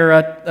of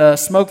their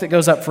smoke that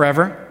goes up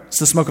forever. It's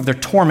the smoke of their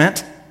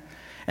torment.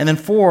 And then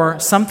 4,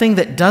 something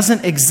that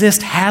doesn't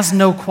exist has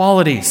no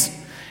qualities.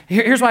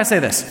 Here's why I say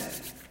this.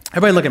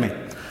 Everybody look at me.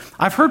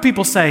 I've heard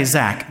people say,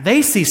 Zach,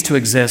 they cease to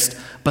exist,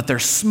 but their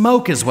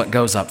smoke is what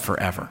goes up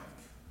forever.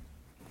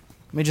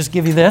 Let me just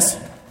give you this.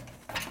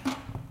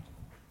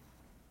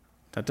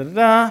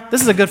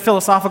 This is a good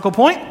philosophical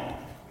point.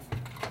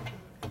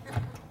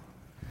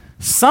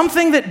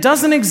 Something that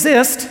doesn't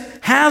exist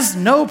has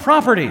no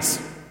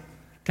properties.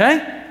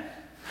 Okay?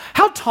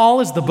 How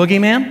tall is the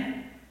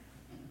boogeyman?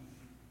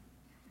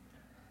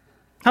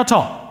 How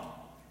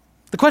tall?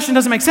 The question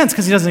doesn't make sense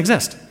because he doesn't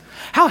exist.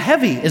 How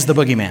heavy is the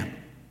boogeyman?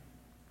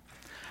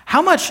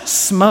 How much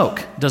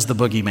smoke does the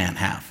boogeyman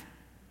have?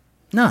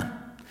 None.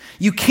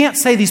 You can't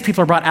say these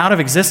people are brought out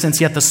of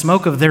existence, yet the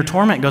smoke of their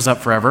torment goes up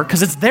forever,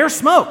 because it's their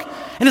smoke,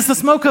 and it's the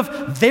smoke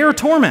of their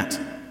torment,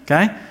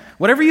 okay?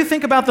 Whatever you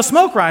think about the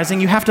smoke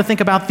rising, you have to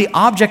think about the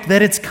object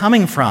that it's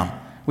coming from,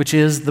 which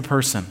is the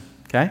person,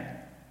 okay?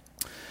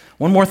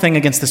 One more thing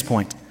against this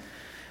point.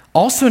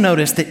 Also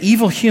notice that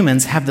evil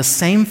humans have the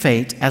same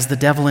fate as the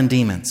devil and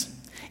demons.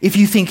 If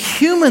you think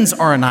humans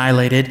are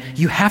annihilated,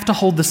 you have to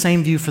hold the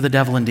same view for the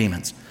devil and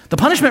demons. The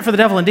punishment for the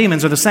devil and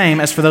demons are the same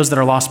as for those that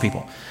are lost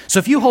people. So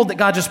if you hold that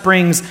God just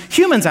brings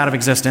humans out of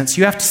existence,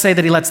 you have to say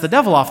that he lets the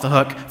devil off the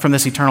hook from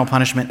this eternal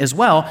punishment as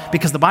well,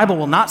 because the Bible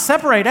will not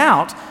separate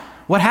out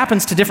what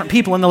happens to different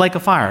people in the lake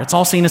of fire. It's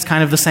all seen as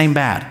kind of the same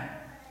bad.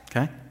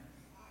 Okay?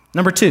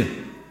 Number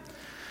 2.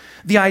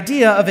 The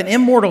idea of an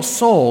immortal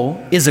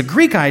soul is a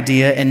Greek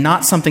idea and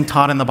not something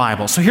taught in the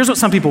Bible. So here's what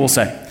some people will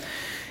say.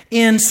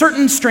 In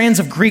certain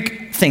strands of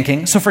Greek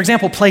thinking, so for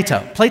example,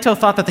 Plato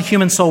thought that the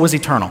human soul was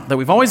eternal, that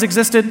we've always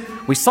existed,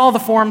 we saw the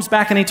forms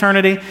back in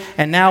eternity,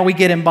 and now we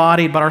get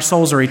embodied, but our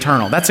souls are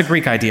eternal. That's a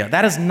Greek idea.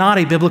 That is not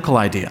a biblical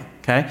idea,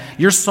 okay?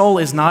 Your soul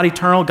is not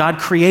eternal. God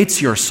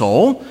creates your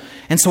soul.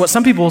 And so what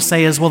some people will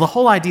say is, well, the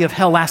whole idea of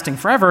hell lasting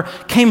forever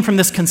came from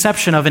this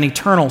conception of an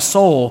eternal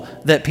soul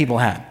that people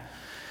had.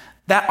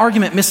 That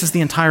argument misses the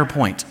entire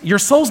point. Your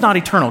soul's not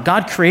eternal.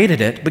 God created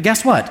it, but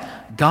guess what?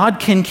 God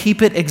can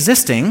keep it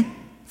existing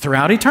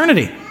throughout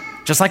eternity,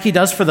 just like he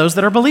does for those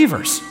that are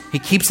believers. He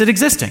keeps it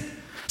existing.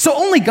 So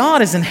only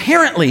God is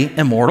inherently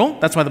immortal.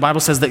 That's why the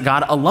Bible says that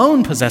God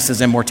alone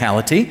possesses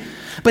immortality,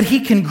 but he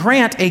can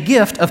grant a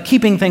gift of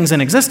keeping things in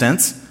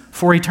existence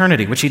for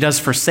eternity, which he does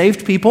for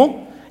saved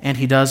people, and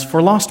he does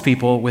for lost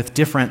people with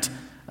different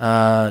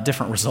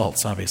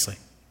results, obviously.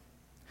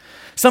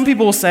 Some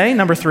people will say,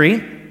 number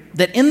 3,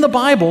 that in the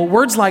Bible,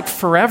 words like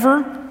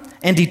forever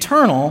and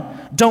eternal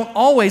don't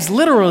always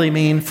literally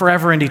mean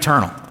forever and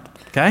eternal,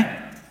 okay?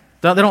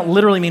 They don't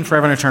literally mean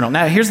forever and eternal.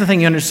 Now, here's the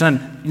thing you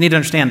need to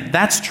understand.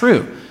 That's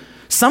true.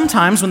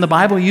 Sometimes when the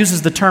Bible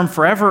uses the term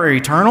forever or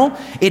eternal,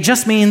 it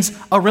just means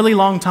a really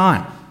long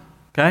time,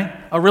 okay?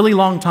 A really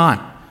long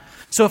time.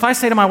 So if I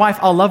say to my wife,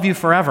 I'll love you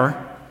forever,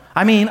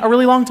 I mean a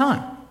really long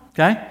time,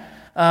 okay?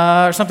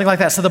 Or something like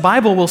that. So the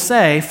Bible will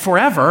say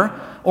forever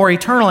or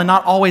eternal and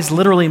not always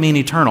literally mean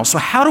eternal. So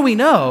how do we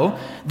know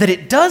that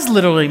it does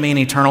literally mean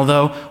eternal,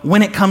 though,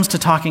 when it comes to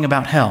talking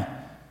about hell?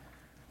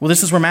 Well,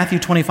 this is where Matthew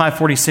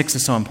 25:46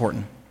 is so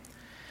important.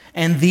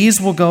 And these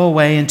will go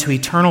away into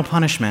eternal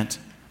punishment,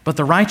 but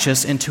the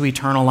righteous into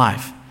eternal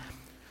life.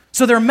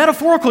 So there are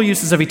metaphorical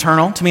uses of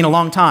eternal to mean a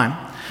long time,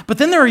 but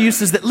then there are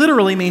uses that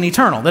literally mean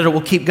eternal, that it will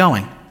keep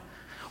going.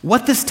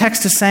 What this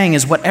text is saying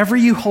is whatever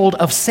you hold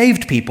of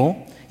saved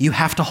people, you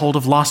have to hold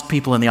of lost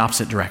people in the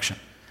opposite direction.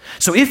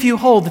 So if you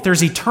hold that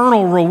there's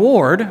eternal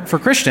reward for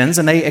Christians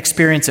and they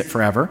experience it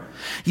forever,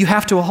 you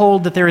have to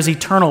hold that there is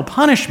eternal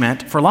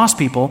punishment for lost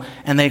people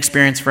and they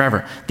experience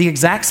forever. The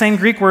exact same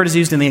Greek word is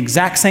used in the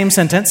exact same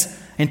sentence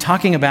in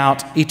talking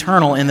about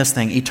eternal in this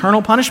thing.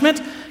 Eternal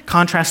punishment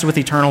contrasted with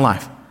eternal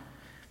life.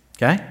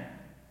 Okay?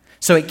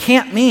 So it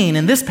can't mean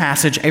in this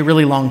passage a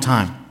really long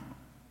time.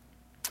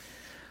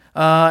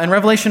 In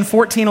Revelation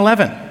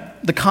 14:11,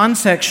 the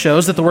context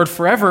shows that the word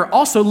forever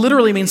also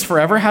literally means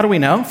forever. How do we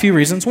know? A few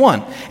reasons.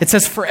 One, it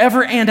says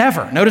forever and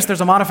ever. Notice there's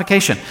a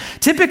modification.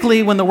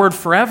 Typically, when the word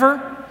forever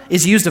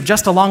is used of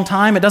just a long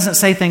time, it doesn't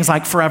say things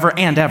like forever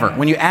and ever.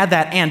 When you add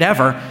that and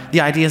ever,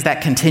 the idea is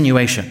that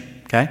continuation.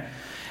 Okay?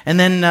 And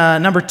then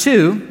number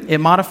 2, it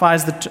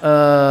modifies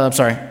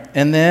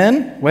And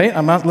then, wait,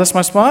 I lost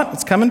my spot.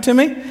 It's coming to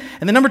me.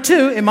 And then number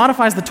 2, it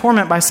modifies the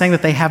torment by saying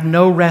that they have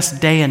no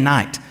rest day and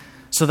night.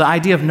 So the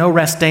idea of no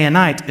rest day and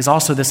night is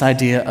also this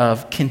idea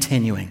of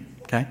continuing,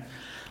 okay?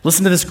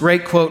 Listen to this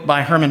great quote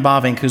by Herman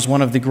Bavinck, who's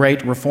one of the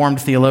great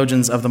Reformed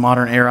theologians of the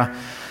modern era.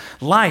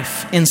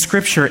 Life in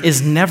Scripture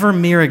is never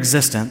mere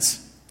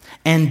existence,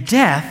 and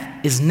death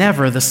is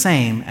never the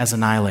same as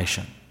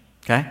annihilation,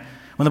 okay?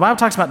 When the Bible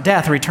talks about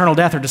death or eternal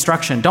death or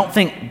destruction, don't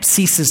think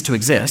ceases to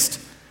exist.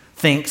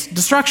 Think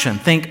destruction,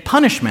 think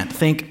punishment,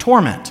 think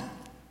torment.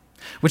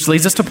 Which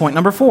leads us to point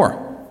number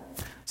 4.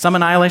 Some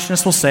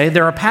annihilationists will say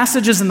there are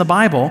passages in the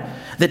Bible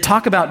that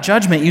talk about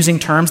judgment using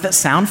terms that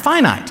sound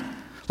finite,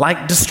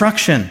 like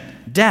destruction,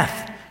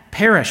 death,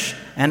 perish,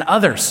 and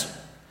others.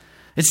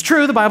 It's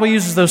true the Bible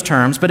uses those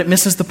terms, but it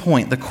misses the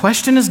point. The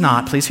question is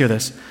not, please hear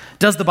this,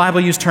 does the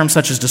Bible use terms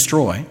such as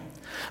destroy?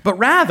 But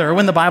rather,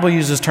 when the Bible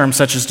uses terms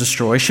such as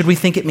destroy, should we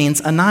think it means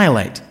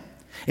annihilate?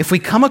 If we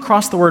come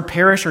across the word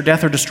perish or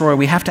death or destroy,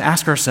 we have to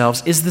ask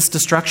ourselves, is this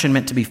destruction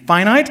meant to be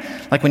finite,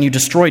 like when you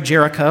destroy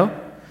Jericho,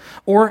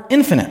 or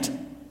infinite?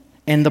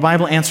 And the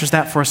Bible answers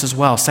that for us as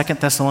well.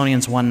 2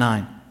 Thessalonians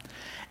 1:9.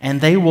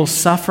 And they will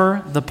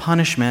suffer the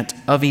punishment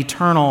of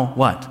eternal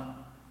what?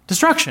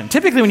 Destruction.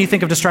 Typically when you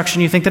think of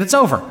destruction, you think that it's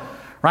over,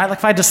 right? Like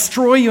if I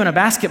destroy you in a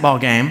basketball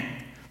game,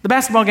 the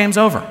basketball game's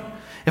over.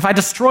 If I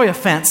destroy a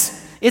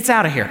fence, it's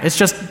out of here. It's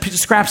just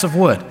scraps of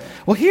wood.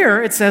 Well,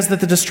 here it says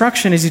that the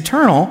destruction is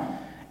eternal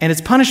and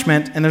it's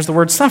punishment, and there's the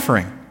word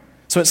suffering.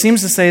 So it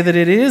seems to say that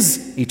it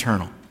is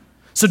eternal.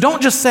 So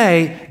don't just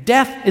say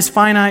death is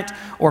finite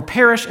or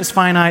perish is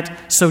finite,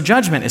 so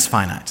judgment is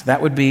finite. That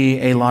would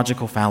be a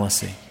logical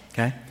fallacy,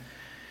 okay?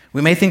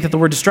 We may think that the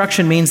word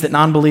destruction means that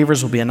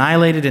non-believers will be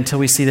annihilated until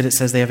we see that it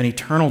says they have an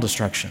eternal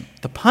destruction.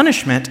 The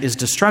punishment is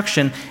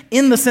destruction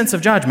in the sense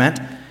of judgment,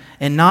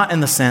 and not in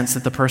the sense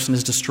that the person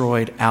is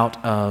destroyed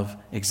out of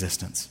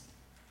existence.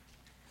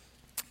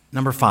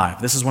 Number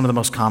 5, this is one of the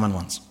most common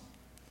ones.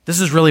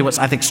 This is really what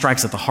I think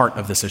strikes at the heart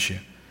of this issue.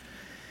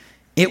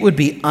 It would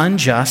be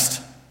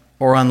unjust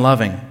or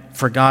unloving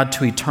for God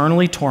to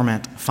eternally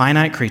torment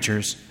finite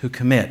creatures who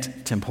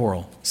commit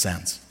temporal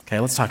sins. Okay,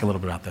 let's talk a little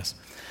bit about this.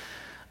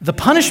 The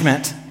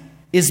punishment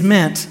is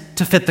meant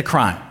to fit the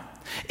crime.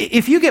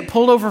 If you get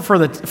pulled over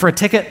for a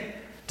ticket,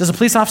 does a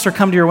police officer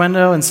come to your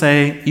window and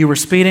say, "You were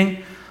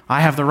speeding.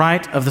 I have the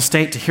right of the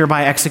state to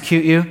hereby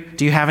execute you.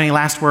 Do you have any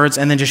last words?"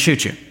 and then just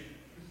shoot you?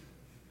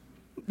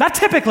 Not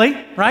typically,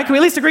 right? Can we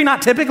at least agree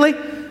not typically?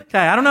 Okay,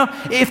 I don't know.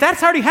 If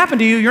that's already happened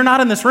to you, you're not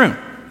in this room.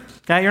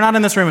 Okay, you're not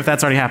in this room if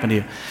that's already happened to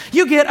you.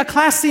 You get a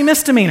Class C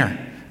misdemeanor.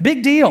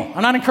 Big deal.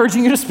 I'm not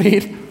encouraging you to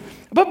speed,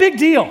 but big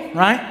deal,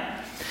 right?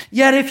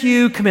 Yet if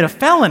you commit a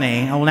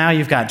felony, well, now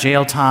you've got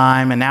jail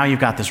time, and now you've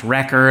got this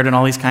record and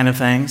all these kind of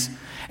things.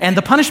 And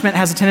the punishment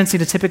has a tendency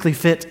to typically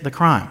fit the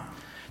crime.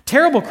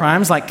 Terrible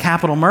crimes like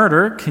capital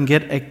murder can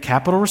get a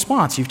capital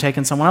response. You've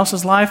taken someone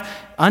else's life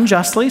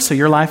unjustly, so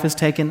your life is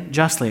taken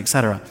justly,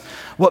 etc.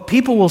 What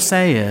people will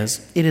say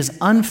is, it is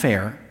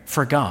unfair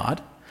for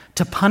God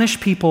to punish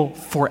people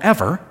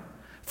forever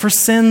for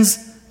sins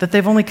that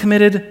they've only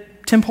committed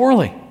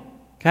temporally.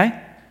 Okay?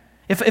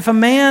 If a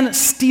man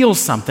steals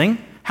something,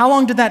 how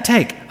long did that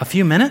take? A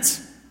few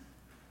minutes?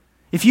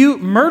 If you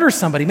murder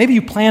somebody, maybe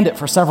you planned it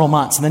for several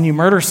months and then you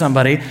murder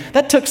somebody,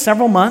 that took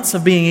several months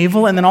of being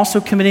evil and then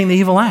also committing the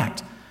evil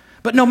act.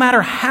 But no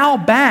matter how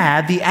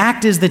bad the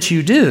act is that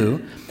you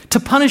do, to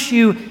punish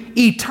you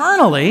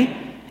eternally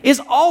is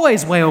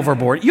always way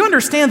overboard. You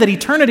understand that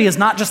eternity is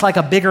not just like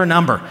a bigger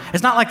number.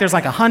 It's not like there's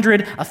like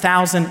 100,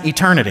 1,000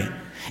 eternity.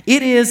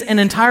 It is an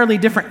entirely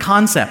different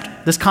concept,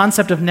 this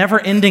concept of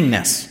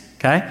never-endingness,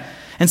 okay?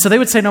 And so they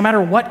would say no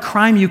matter what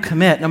crime you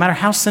commit, no matter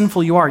how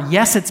sinful you are,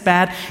 yes, it's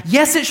bad.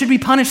 Yes, it should be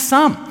punished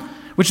some,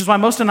 which is why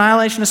most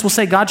annihilationists will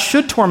say God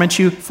should torment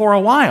you for a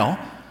while,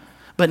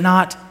 but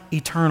not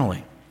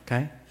eternally,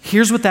 okay?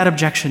 Here's what that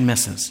objection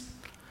misses.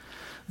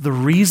 The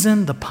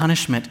reason the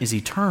punishment is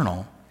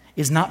eternal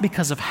is not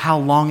because of how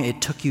long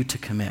it took you to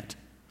commit.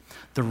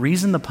 The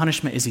reason the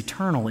punishment is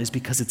eternal is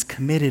because it's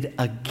committed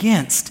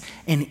against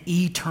an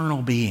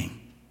eternal being.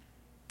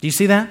 Do you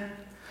see that?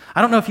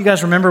 I don't know if you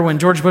guys remember when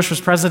George Bush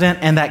was president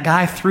and that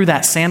guy threw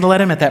that sandal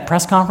at him at that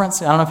press conference.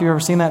 I don't know if you've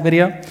ever seen that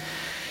video.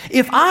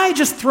 If I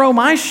just throw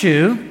my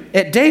shoe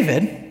at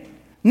David,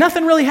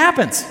 nothing really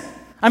happens.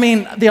 I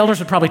mean, the elders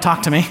would probably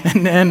talk to me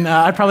and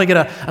I'd probably get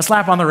a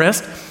slap on the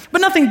wrist,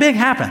 but nothing big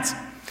happens.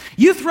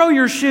 You throw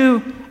your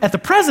shoe at the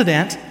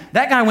president,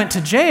 that guy went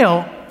to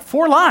jail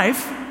for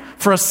life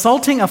for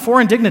assaulting a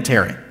foreign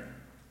dignitary.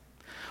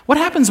 What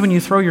happens when you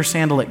throw your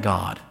sandal at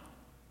God?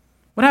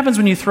 What happens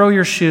when you throw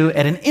your shoe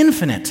at an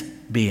infinite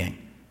being,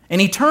 an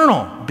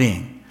eternal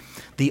being?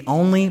 The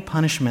only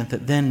punishment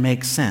that then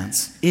makes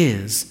sense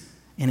is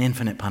an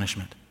infinite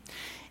punishment.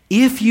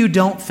 If you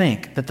don't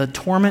think that the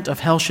torment of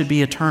hell should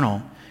be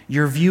eternal,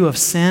 your view of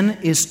sin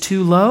is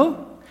too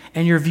low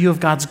and your view of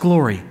God's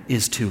glory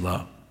is too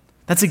low.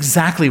 That's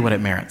exactly what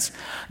it merits.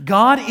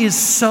 God is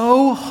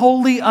so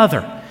wholly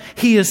other.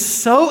 He is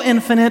so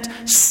infinite,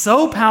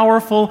 so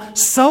powerful,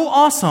 so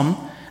awesome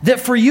that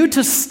for you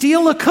to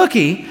steal a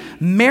cookie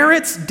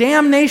merits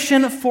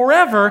damnation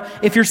forever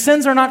if your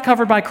sins are not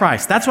covered by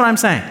Christ. That's what I'm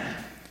saying.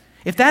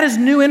 If that is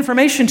new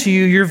information to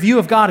you, your view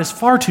of God is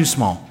far too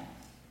small.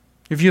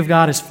 Your view of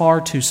God is far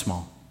too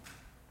small.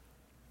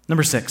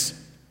 Number 6.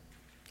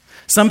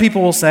 Some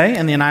people will say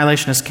in the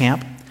annihilationist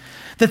camp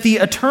that the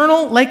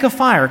eternal lake of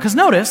fire, because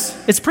notice,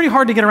 it's pretty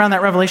hard to get around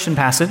that Revelation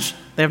passage.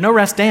 They have no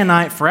rest day and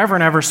night, forever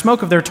and ever,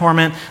 smoke of their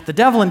torment. The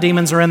devil and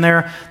demons are in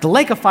there. The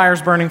lake of fire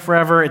is burning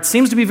forever. It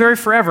seems to be very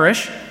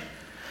foreverish.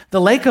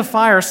 The lake of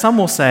fire, some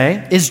will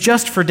say, is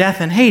just for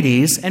death and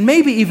Hades, and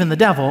maybe even the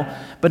devil,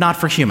 but not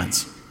for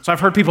humans. So I've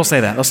heard people say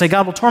that. They'll say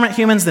God will torment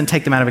humans, then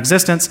take them out of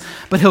existence,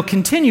 but he'll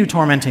continue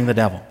tormenting the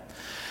devil.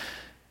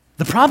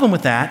 The problem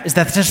with that is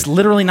that's just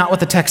literally not what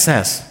the text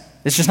says.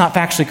 It's just not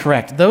factually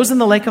correct. Those in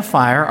the lake of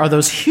fire are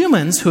those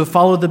humans who have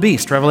followed the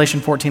beast, Revelation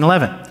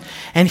 14:11.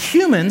 And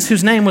humans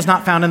whose name was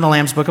not found in the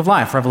Lamb's Book of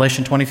Life,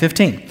 Revelation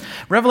 20:15.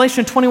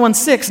 Revelation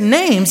 21:6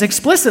 names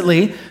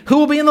explicitly who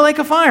will be in the lake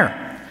of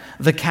fire.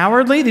 The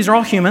cowardly, these are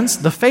all humans,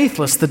 the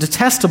faithless, the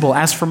detestable,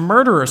 as for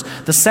murderers,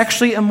 the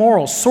sexually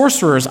immoral,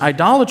 sorcerers,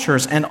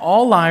 idolaters, and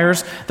all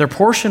liars, their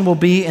portion will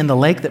be in the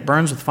lake that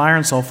burns with fire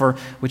and sulfur,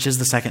 which is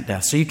the second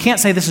death. So you can't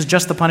say this is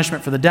just the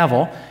punishment for the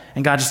devil,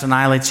 and God just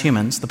annihilates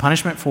humans. The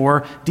punishment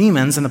for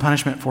demons and the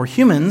punishment for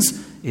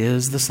humans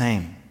is the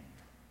same.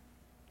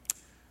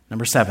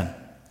 Number 7,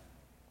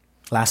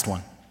 last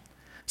one.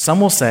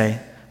 Some will say,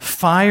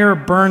 fire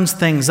burns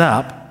things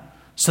up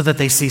so that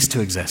they cease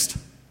to exist.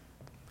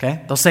 Okay?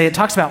 They'll say it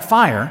talks about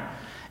fire,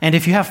 and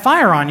if you have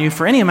fire on you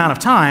for any amount of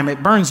time,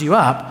 it burns you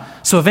up,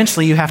 so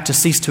eventually you have to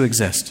cease to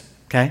exist.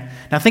 Okay?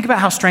 Now think about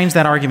how strange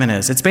that argument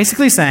is. It's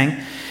basically saying,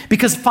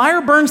 because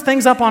fire burns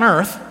things up on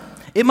earth,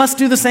 it must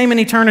do the same in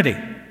eternity.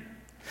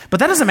 But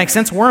that doesn't make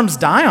sense. Worms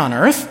die on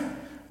earth,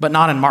 but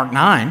not in Mark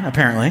 9,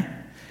 apparently.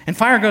 And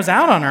fire goes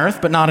out on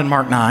earth, but not in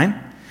Mark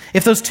 9.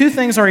 If those two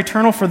things are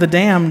eternal for the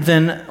damned,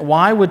 then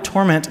why would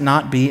torment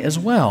not be as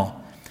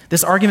well?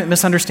 This argument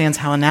misunderstands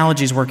how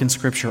analogies work in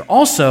Scripture.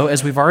 Also,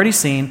 as we've already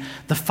seen,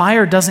 the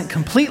fire doesn't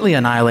completely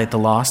annihilate the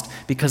lost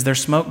because their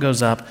smoke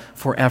goes up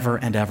forever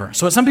and ever.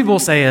 So what some people will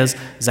say is,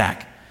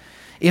 Zach,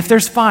 if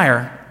there's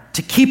fire,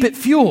 to keep it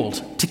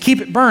fueled, to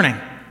keep it burning,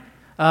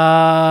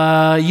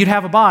 you'd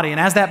have a body. And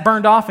as that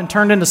burned off and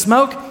turned into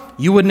smoke,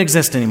 you wouldn't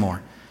exist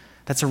anymore.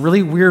 That's a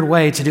really weird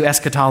way to do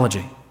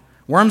eschatology.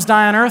 Worms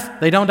die on earth,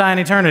 they don't die in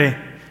eternity.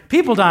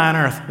 People die on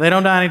earth, they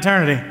don't die in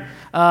eternity.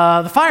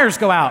 The fires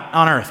go out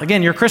on earth.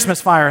 Again, your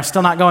Christmas fire is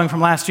still not going from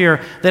last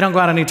year. They don't go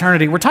out in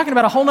eternity. We're talking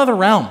about a whole other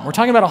realm. We're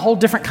talking about a whole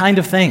different kind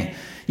of thing.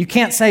 You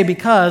can't say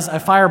because a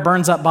fire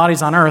burns up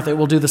bodies on earth, it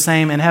will do the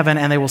same in heaven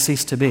and they will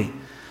cease to be.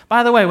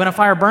 By the way, when a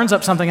fire burns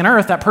up something on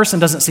earth, that person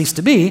doesn't cease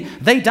to be.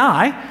 They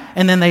die,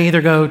 and then they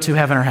either go to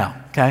heaven or hell.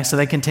 Okay, so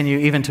they continue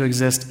even to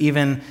exist,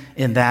 even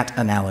in that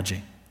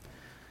analogy.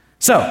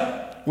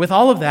 So, with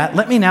all of that,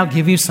 let me now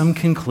give you some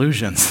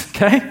conclusions,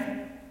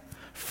 okay?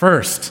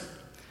 First,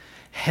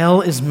 hell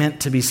is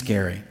meant to be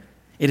scary.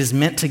 It is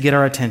meant to get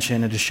our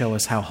attention and to show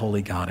us how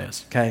holy God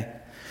is, okay?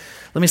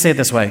 Let me say it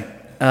this way.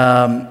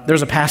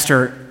 There's a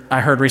pastor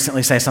I heard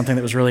recently say something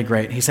that was really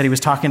great. He said he was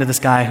talking to this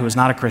guy who was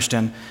not a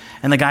Christian,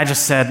 and the guy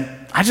just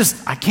said,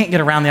 I can't get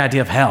around the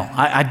idea of hell.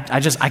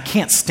 I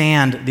can't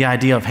stand the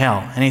idea of hell.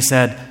 And he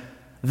said,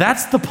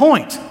 that's the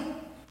point.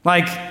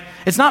 Like,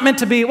 it's not meant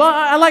to be, well,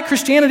 I like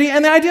Christianity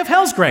and the idea of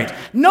hell's great.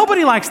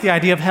 Nobody likes the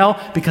idea of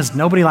hell because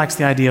nobody likes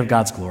the idea of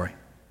God's glory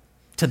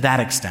to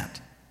that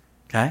extent,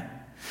 okay?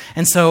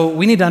 And so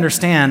we need to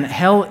understand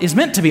hell is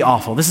meant to be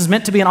awful. This is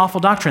meant to be an awful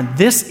doctrine.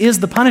 This is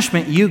the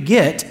punishment you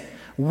get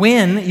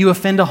when you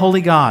offend a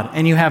holy God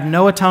and you have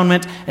no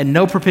atonement and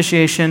no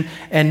propitiation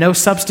and no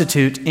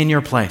substitute in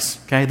your place,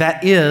 okay?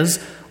 That is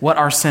what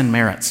our sin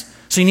merits.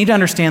 So you need to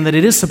understand that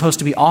it is supposed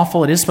to be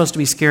awful. It is supposed to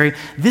be scary.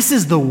 This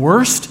is the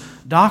worst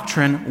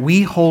doctrine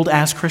we hold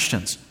as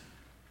Christians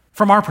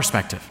from our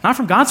perspective, not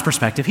from God's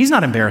perspective. He's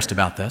not embarrassed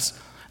about this.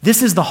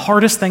 This is the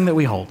hardest thing that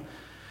we hold.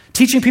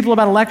 Teaching people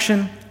about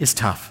election is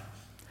tough.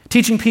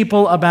 Teaching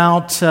people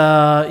about,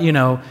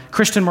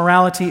 Christian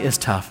morality is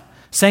tough.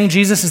 Saying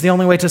Jesus is the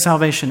only way to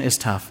salvation is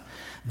tough.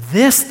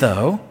 This,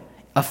 though,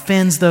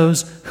 offends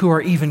those who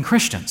are even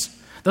Christians.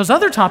 Those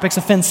other topics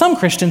offend some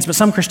Christians, but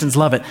some Christians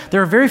love it.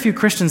 There are very few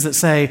Christians that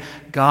say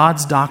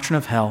God's doctrine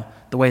of hell,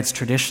 the way it's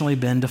traditionally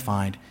been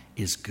defined,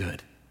 is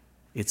good.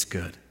 It's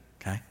good,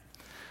 okay?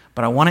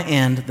 But I want to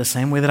end the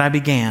same way that I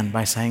began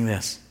by saying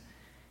this.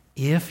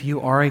 If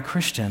you are a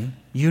Christian,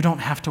 you don't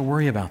have to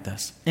worry about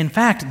this. In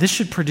fact, this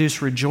should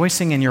produce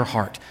rejoicing in your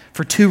heart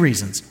for two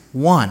reasons.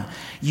 One,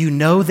 you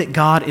know that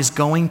God is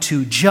going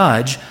to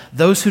judge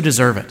those who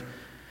deserve it.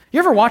 You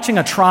ever watching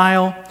a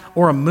trial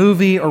or a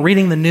movie or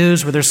reading the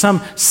news where there's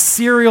some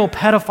serial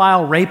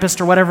pedophile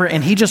rapist or whatever,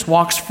 and he just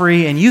walks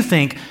free and you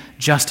think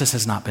justice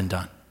has not been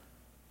done,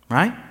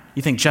 right?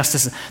 You think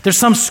there's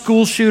some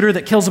school shooter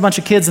that kills a bunch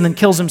of kids and then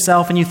kills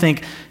himself, and you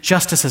think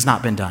justice has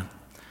not been done.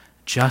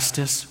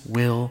 Justice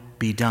will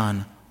be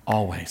done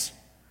always.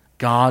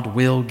 God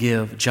will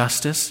give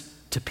justice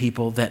to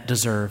people that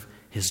deserve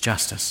his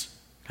justice.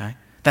 Okay?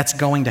 That's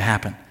going to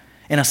happen.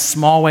 In a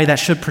small way, that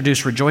should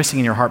produce rejoicing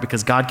in your heart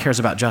because God cares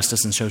about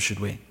justice, and so should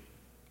we.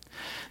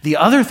 The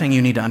other thing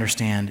you need to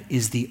understand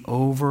is the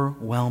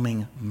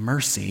overwhelming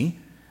mercy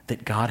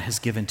that God has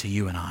given to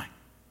you and I.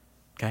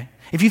 Okay?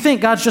 If you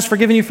think God's just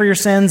forgiven you for your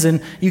sins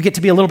and you get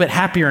to be a little bit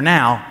happier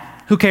now,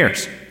 who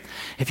cares?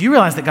 If you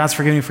realize that God's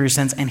forgiven you for your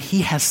sins and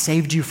he has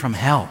saved you from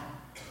hell,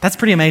 that's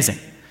pretty amazing.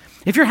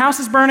 If your house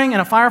is burning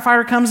and a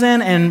firefighter comes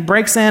in and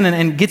breaks in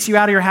and gets you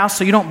out of your house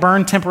so you don't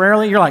burn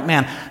temporarily, you're like,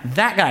 man,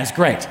 that guy's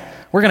great.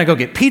 We're going to go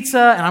get pizza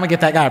and I'm going to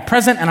get that guy a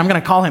present and I'm going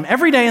to call him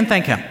every day and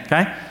thank him,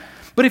 okay?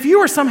 But if you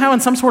were somehow in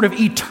some sort of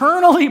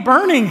eternally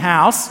burning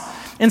house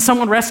and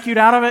someone rescued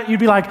out of it, you'd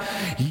be like,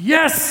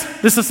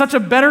 yes, this is such a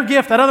better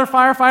gift. That other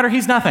firefighter,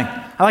 he's nothing.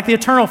 I like the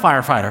eternal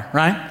firefighter,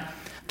 right?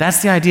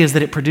 That's the idea, is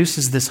that it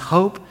produces this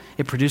hope,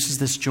 it produces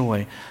this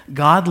joy.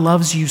 God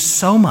loves you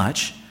so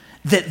much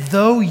that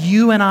though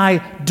you and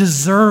I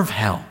deserve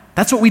hell,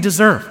 that's what we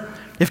deserve.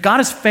 If God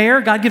is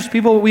fair, God gives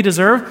people what we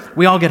deserve,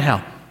 we all get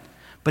hell.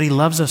 But he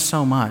loves us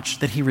so much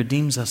that he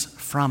redeems us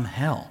from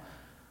hell.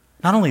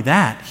 Not only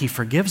that, he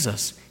forgives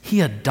us.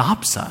 He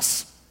adopts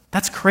us.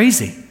 That's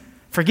crazy.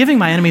 Forgiving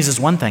my enemies is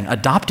one thing.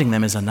 Adopting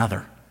them is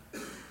another.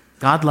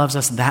 God loves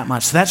us that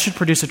much. So that should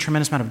produce a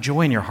tremendous amount of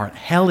joy in your heart.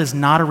 Hell is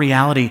not a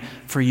reality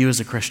for you as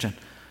a Christian.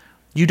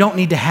 You don't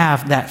need to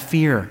have that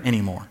fear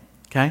anymore,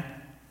 okay?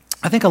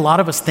 I think a lot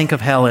of us think of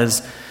hell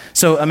as,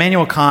 so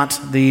Immanuel Kant,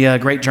 the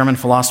great German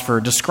philosopher,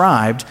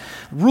 described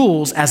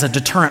rules as a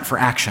deterrent for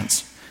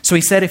actions. So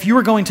he said, if you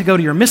were going to go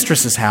to your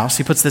mistress's house,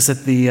 he puts this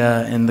at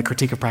in the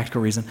Critique of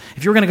Practical Reason,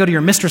 if you were going to go to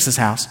your mistress's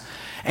house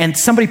and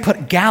somebody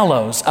put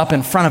gallows up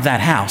in front of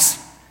that house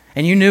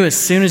and you knew as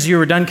soon as you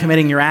were done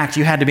committing your act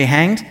you had to be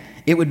hanged,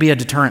 it would be a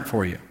deterrent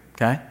for you,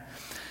 okay?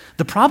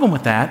 The problem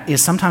with that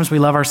is sometimes we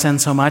love our sin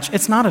so much,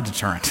 it's not a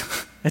deterrent,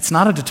 It's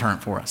not a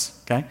deterrent for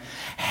us, okay?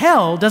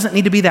 Hell doesn't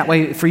need to be that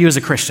way for you as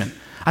a Christian.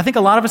 I think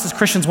a lot of us as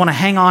Christians want to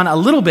hang on a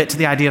little bit to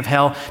the idea of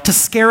hell to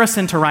scare us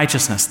into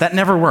righteousness. That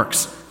never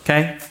works,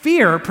 okay?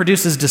 Fear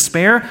produces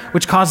despair,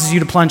 which causes you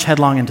to plunge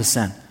headlong into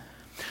sin.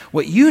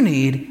 What you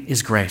need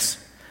is grace.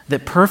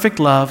 That perfect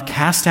love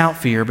casts out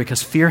fear,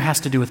 because fear has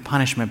to do with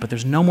punishment, but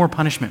there's no more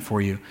punishment for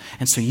you.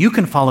 And so you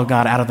can follow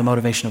God out of the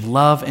motivation of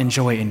love and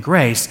joy and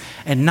grace,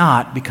 and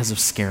not because of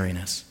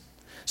scariness.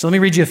 So let me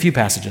read you a few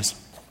passages.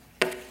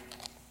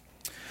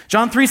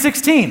 John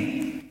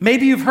 3:16.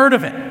 Maybe you've heard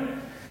of it.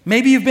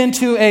 Maybe you've been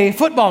to a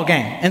football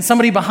game and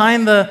somebody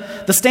behind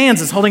the stands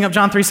is holding up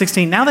John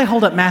 3:16. Now they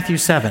hold up Matthew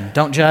 7.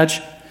 Don't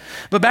judge.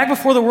 But back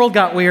before the world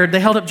got weird, they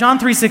held up John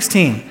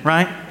 3:16,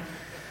 right?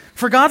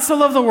 For God so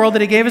loved the world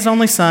that he gave his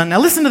only son. Now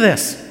listen to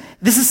this.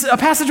 This is a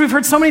passage we've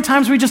heard so many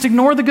times, we just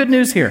ignore the good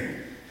news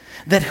here.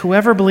 That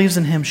whoever believes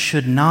in him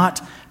should not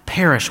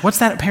perish. What's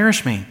that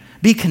perish mean?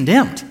 Be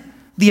condemned.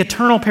 The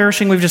eternal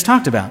perishing we've just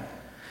talked about.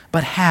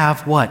 But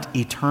have what?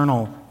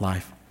 Eternal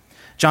life.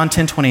 John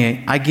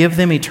 10:28. I give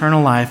them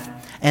eternal life,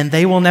 and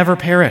they will never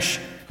perish.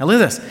 Now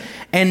look at this.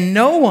 And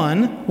no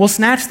one will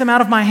snatch them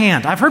out of my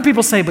hand. I've heard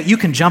people say, but you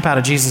can jump out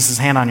of Jesus'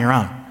 hand on your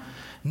own.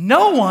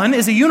 No one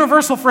is a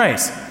universal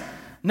phrase.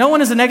 No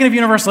one is a negative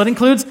universal. It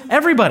includes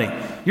everybody,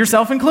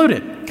 yourself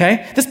included,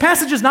 okay? This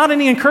passage is not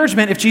any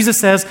encouragement if Jesus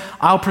says,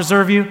 I'll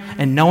preserve you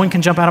and no one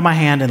can jump out of my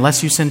hand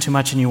unless you sin too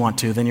much and you want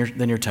to, then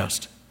you're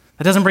toast.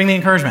 That doesn't bring the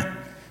encouragement.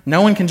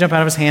 No one can jump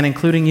out of his hand,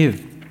 including you.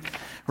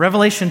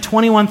 Revelation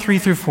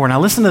 21:3-4. Now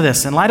listen to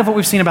this. In light of what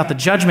we've seen about the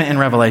judgment in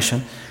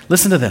Revelation,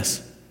 listen to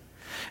this.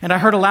 And I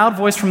heard a loud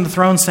voice from the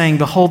throne saying,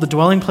 behold, the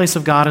dwelling place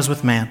of God is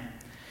with man.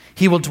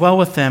 He will dwell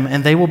with them,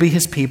 and they will be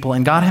his people,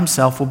 and God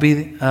himself will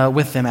be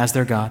with them as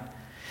their God.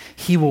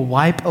 He will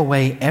wipe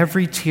away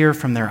every tear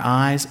from their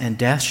eyes, and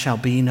death shall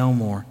be no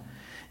more.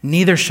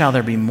 Neither shall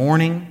there be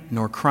mourning,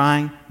 nor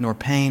crying, nor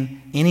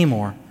pain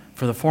anymore,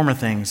 for the former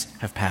things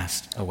have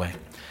passed away.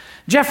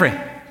 Jeffrey,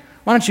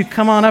 why don't you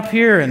come on up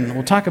here and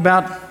we'll talk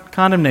about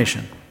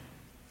condemnation.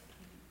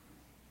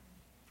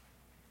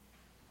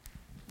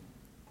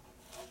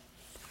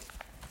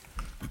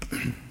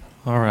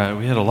 All right,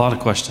 we had a lot of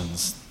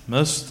questions.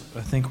 Most,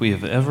 I think, we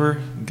have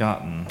ever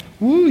gotten.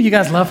 Woo, you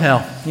guys love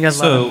hell. You guys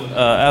love it.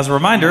 As a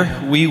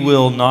reminder, we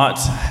will not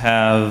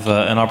have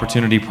an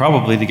opportunity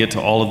probably to get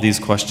to all of these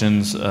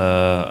questions.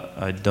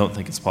 I don't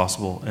think it's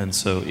possible. And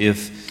so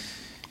if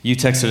you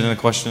texted in a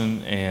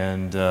question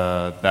and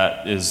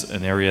that is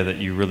an area that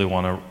you really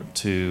want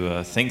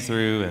to think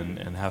through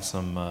and have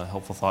some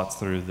helpful thoughts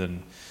through,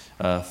 then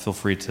feel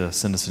free to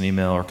send us an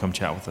email or come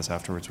chat with us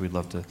afterwards. We'd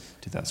love to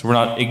do that. So we're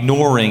not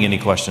ignoring any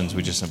questions.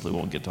 We just simply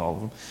won't get to all of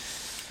them.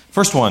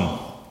 First one,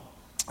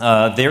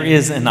 there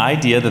is an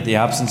idea that the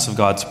absence of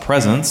God's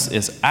presence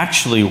is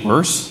actually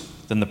worse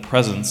than the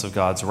presence of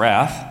God's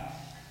wrath,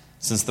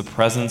 since the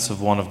presence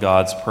of one of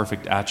God's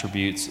perfect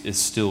attributes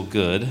is still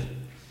good.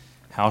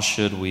 How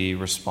should we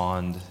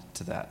respond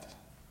to that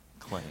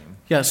claim?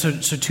 Yeah, so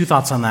two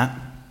thoughts on that.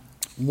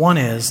 One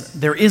is,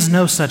 there is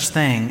no such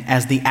thing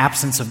as the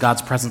absence of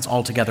God's presence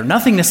altogether.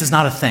 Nothingness is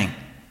not a thing.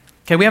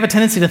 Okay, we have a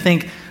tendency to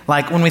think,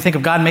 like when we think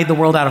of God made the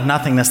world out of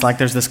nothingness, like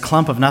there's this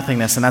clump of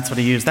nothingness, and that's what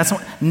he used.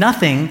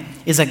 Nothing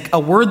is a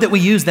word that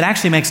we use that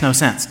actually makes no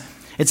sense.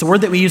 It's a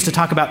word that we use to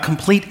talk about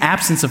complete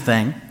absence of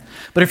thing.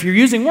 But if you're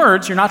using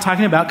words, you're not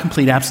talking about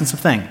complete absence of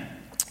thing.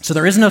 So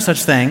there is no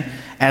such thing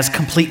as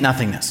complete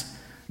nothingness.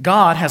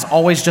 God has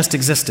always just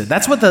existed.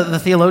 That's what the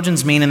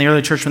theologians mean in the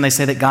early church when they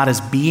say that God is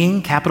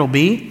being, capital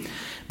B.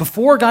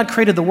 Before God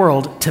created the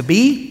world, to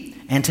be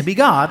and to be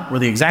God were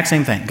the exact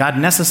same thing. God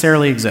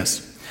necessarily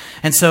exists.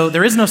 And so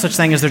there is no such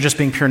thing as there just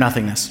being pure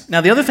nothingness. Now,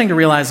 the other thing to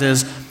realize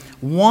is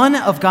one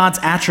of God's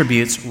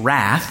attributes,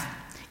 wrath,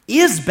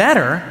 is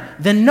better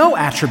than no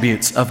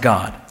attributes of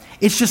God.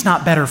 It's just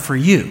not better for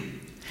you.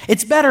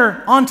 It's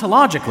better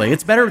ontologically.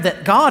 It's better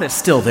that God is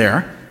still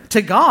there.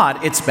 To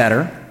God, it's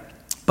better.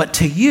 But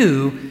to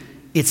you,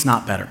 it's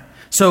not better.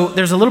 So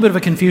there's a little bit of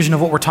a confusion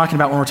of what we're talking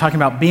about when we're talking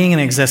about being in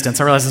existence.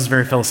 I realize this is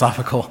very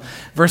philosophical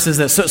versus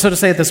this. So to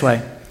say it this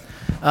way,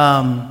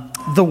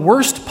 the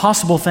worst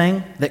possible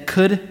thing that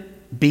could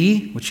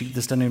be, which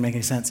this doesn't even make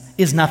any sense,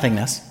 is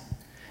nothingness.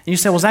 And you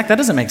say, well, Zach, that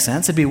doesn't make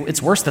sense.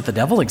 It's worse that the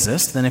devil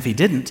exists than if he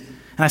didn't.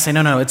 And I say,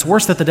 no, it's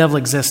worse that the devil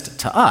exists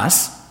to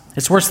us.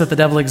 It's worse that the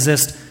devil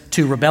exists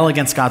to rebel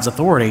against God's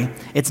authority.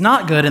 It's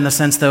not good in the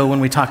sense, though, when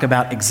we talk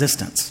about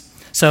existence.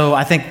 So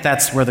I think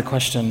that's where the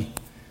question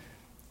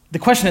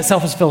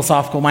itself is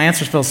philosophical. My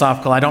answer is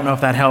philosophical. I don't know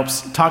if that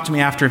helps. Talk to me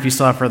after if you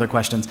still have further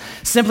questions.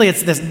 Simply,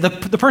 it's this.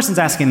 The person's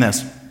asking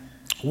this.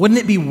 Wouldn't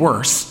it be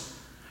worse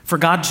for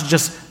God to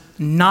just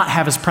not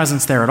have his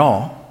presence there at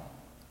all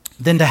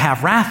than to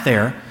have wrath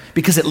there?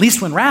 Because at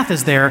least when wrath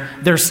is there,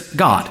 there's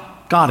God.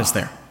 God is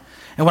there.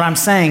 And what I'm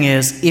saying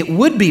is it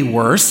would be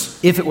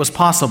worse if it was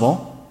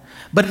possible,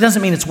 but it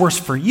doesn't mean it's worse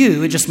for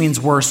you. It just means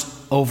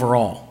worse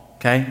overall.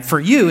 Okay? For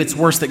you, it's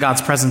worse that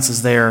God's presence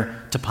is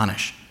there to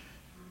punish.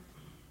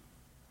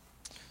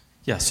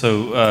 Yeah,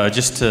 so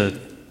just to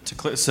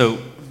So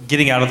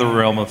getting out of the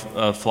realm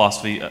of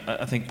philosophy,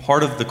 I think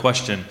part of the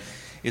question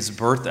is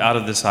birthed out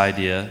of this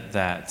idea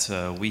that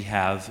we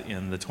have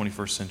in the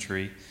 21st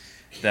century,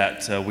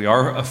 that we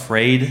are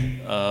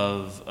afraid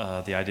of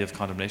the idea of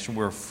condemnation.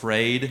 We're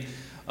afraid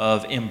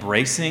of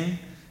embracing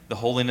the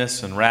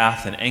holiness and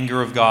wrath and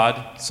anger of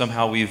God.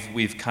 Somehow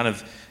we've kind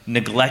of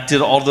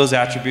neglected all of those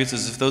attributes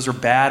as if those are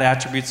bad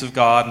attributes of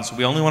God, and so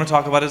we only want to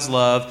talk about His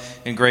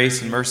love and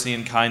grace and mercy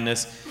and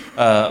kindness.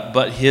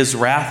 But His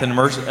wrath and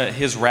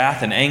His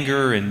wrath and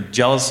anger and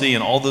jealousy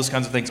and all those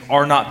kinds of things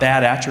are not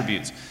bad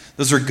attributes.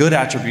 Those are good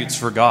attributes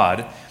for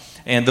God,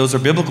 and those are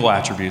biblical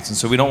attributes, and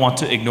so we don't want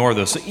to ignore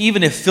those. So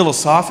even if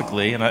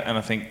philosophically, and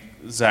I think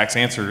Zach's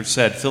answer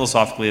said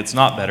philosophically it's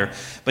not better,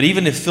 but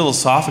even if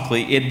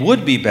philosophically it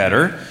would be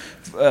better,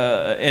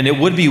 and it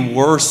would be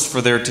worse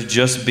for there to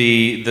just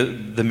be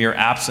the mere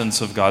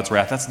absence of God's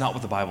wrath. That's not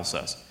what the Bible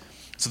says.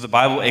 So the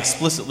Bible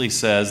explicitly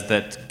says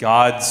that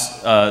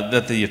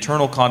that the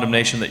eternal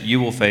condemnation that you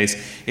will face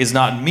is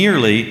not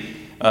merely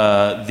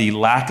the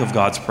lack of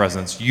God's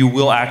presence. You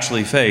will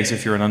actually face,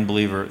 if you're an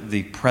unbeliever,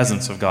 the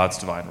presence of God's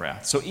divine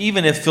wrath. So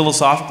even if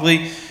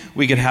philosophically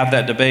we could have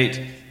that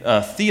debate,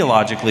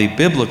 theologically,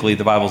 biblically,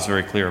 the Bible is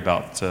very clear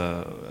about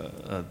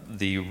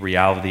the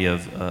reality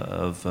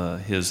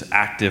of His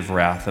active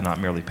wrath and not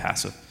merely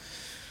passive.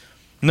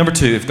 Number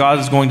two, if God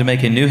is going to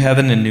make a new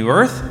heaven and new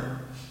earth,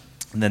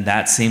 then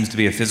that seems to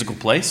be a physical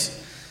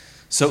place.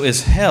 So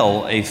is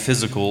hell a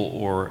physical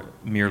or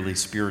merely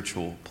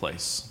spiritual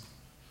place?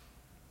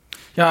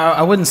 Yeah,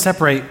 I wouldn't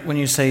separate when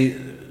you say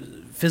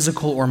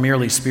physical or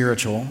merely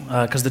spiritual,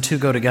 because the two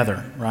go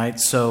together, right?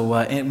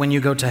 So when you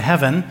go to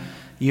heaven,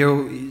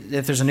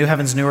 if there's a new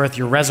heavens, new earth,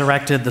 you're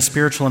resurrected, the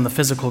spiritual and the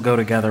physical go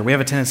together. We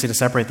have a tendency to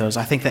separate those.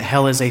 I think that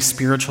hell is a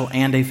spiritual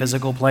and a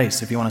physical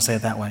place, if you want to say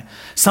it that way.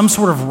 Some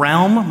sort of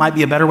realm might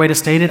be a better way to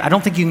state it. I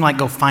don't think you can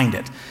go find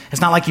it.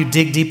 It's not like you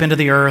dig deep into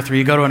the earth or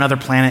you go to another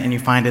planet and you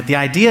find it. The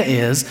idea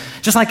is,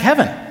 just like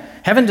heaven.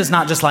 Heaven does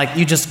not just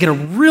you just get a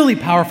really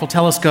powerful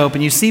telescope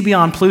and you see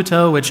beyond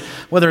Pluto, which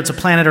whether it's a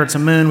planet or it's a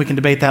moon, we can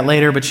debate that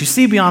later, but you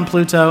see beyond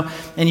Pluto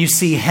and you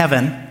see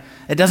heaven.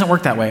 It doesn't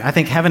work that way. I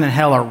think heaven and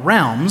hell are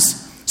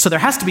realms. So there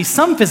has to be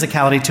some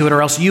physicality to it,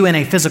 or else you in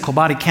a physical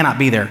body cannot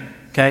be there.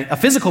 Okay? A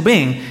physical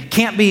being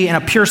can't be in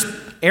a pure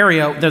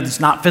area that's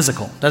not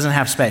physical, doesn't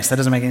have space. That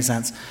doesn't make any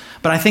sense.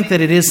 But I think that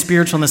it is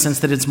spiritual in the sense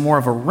that it's more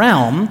of a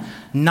realm,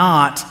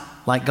 not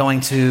like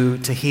going to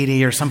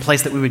Tahiti or some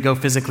place that we would go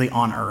physically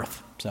on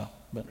Earth.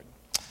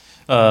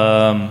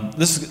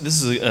 This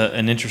is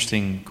an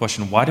interesting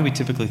question. Why do we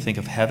typically think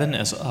of heaven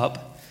as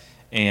up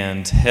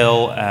and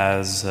hell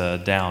as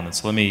down? And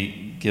so let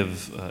me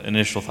give an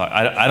initial thought.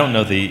 I don't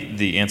know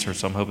the answer,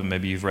 so I'm hoping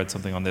maybe you've read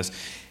something on this.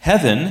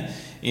 Heaven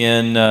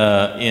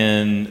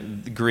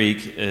in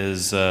Greek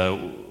is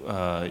Uranos,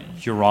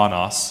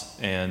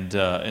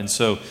 and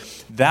so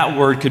that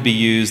word could be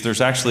used.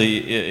 There's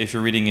actually, if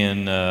you're reading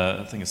in,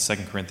 I think it's 2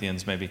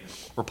 Corinthians maybe,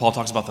 where Paul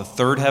talks about the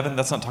third heaven.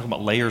 That's not talking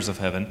about layers of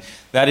heaven.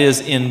 That is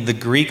in the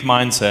Greek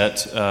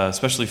mindset,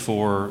 especially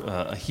for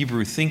a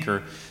Hebrew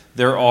thinker.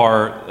 There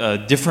are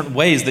different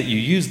ways that you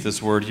use this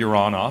word,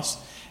 Uranos.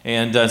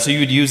 And so you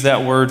would use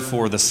that word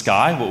for the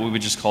sky, what we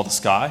would just call the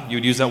sky. You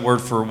would use that word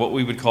for what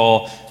we would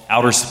call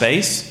outer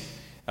space.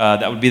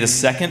 That would be the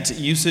second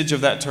usage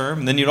of that term.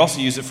 And then you'd also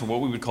use it for what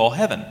we would call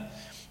heaven.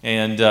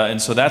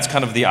 And so that's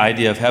kind of the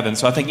idea of heaven.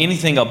 So I think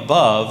anything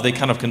above, they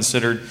kind of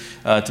considered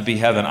to be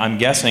heaven. I'm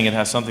guessing it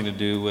has something to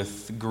do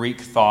with Greek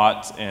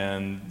thought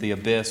and the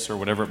abyss or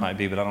whatever it might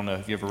be, but I don't know.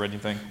 Have you ever read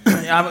anything?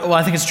 Well,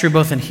 I think it's true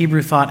both in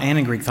Hebrew thought and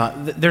in Greek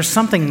thought. There's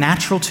something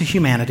natural to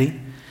humanity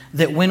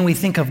that when we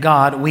think of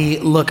God, we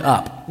look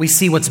up. We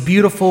see what's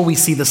beautiful. We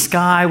see the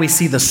sky. We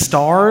see the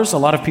stars. A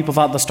lot of people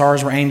thought the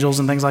stars were angels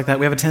and things like that.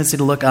 We have a tendency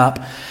to look up.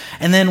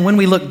 And then when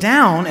we look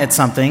down at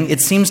something,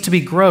 it seems to be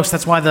gross.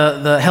 That's why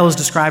the hell is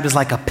described as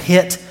like a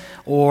pit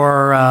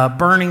or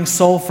burning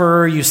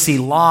sulfur. You see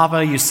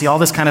lava. You see all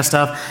this kind of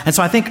stuff. And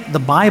so I think the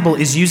Bible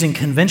is using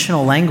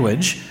conventional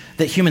language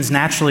that humans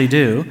naturally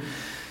do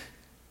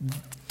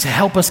to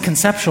help us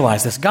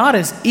conceptualize this. God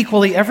is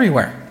equally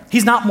everywhere.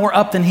 He's not more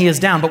up than He is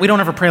down, but we don't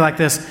ever pray like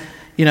this.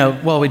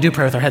 Well, we do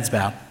pray with our heads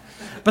bowed.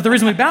 But the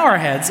reason we bow our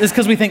heads is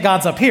because we think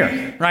God's up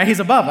here, right? He's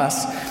above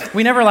us.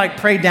 We never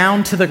pray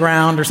down to the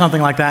ground or something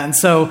like that. And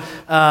so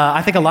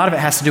I think a lot of it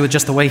has to do with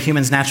just the way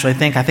humans naturally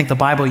think. I think the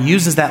Bible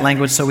uses that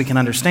language so we can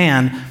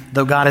understand,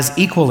 though God is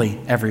equally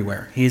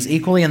everywhere. He is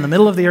equally in the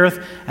middle of the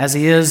earth as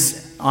He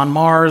is on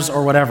Mars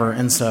or whatever.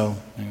 And so,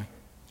 anyway.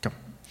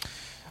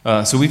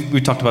 So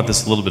we talked about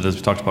this a little bit as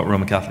we talked about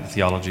Roman Catholic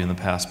theology in the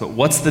past, but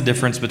what's the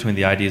difference between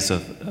the ideas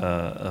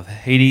of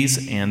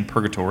Hades and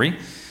purgatory,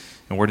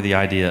 and where did the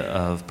idea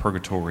of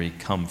purgatory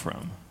come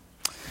from?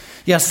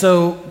 Yeah,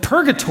 so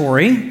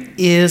purgatory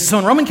is, so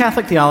in Roman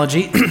Catholic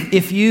theology,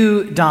 if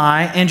you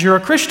die and you're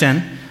a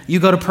Christian, you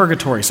go to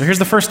purgatory. So here's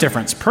the first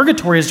difference.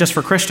 Purgatory is just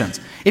for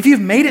Christians. If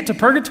you've made it to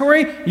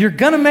purgatory, you're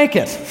going to make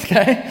it,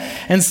 okay?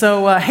 And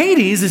so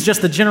Hades is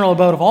just the general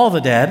abode of all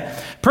the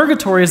dead.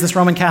 Purgatory is this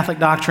Roman Catholic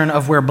doctrine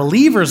of where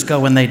believers go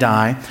when they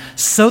die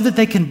so that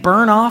they can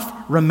burn off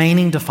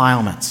remaining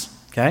defilements,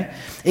 okay?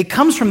 It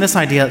comes from this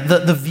idea.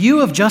 The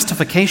view of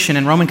justification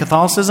in Roman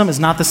Catholicism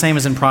is not the same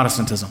as in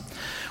Protestantism.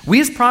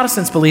 We as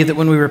Protestants believe that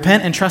when we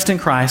repent and trust in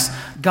Christ,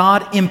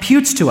 God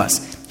imputes to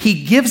us.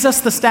 He gives us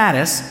the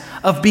status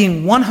of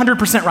being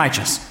 100%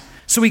 righteous.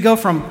 So we go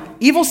from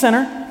evil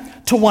sinner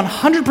to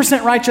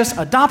 100% righteous,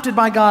 adopted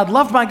by God,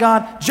 loved by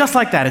God, just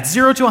like that. It's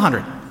 0 to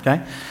 100,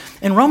 okay?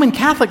 In Roman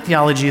Catholic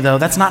theology, though,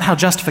 that's not how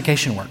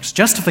justification works.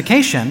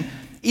 Justification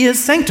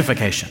is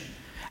sanctification.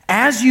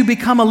 As you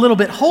become a little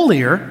bit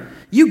holier,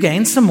 you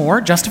gain some more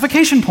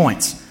justification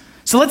points.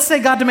 So let's say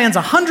God demands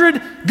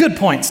 100 good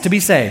points to be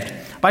saved.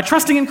 By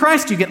trusting in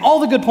Christ, you get all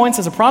the good points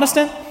as a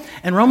Protestant.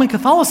 In Roman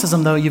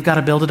Catholicism, though, you've got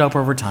to build it up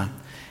over time.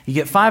 You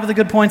get 5 of the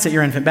good points at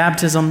your infant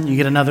baptism. You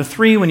get another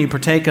 3 when you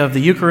partake of the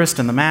Eucharist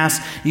and the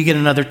Mass. You get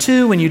another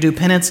 2 when you do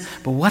penance.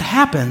 But what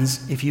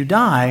happens if you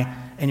die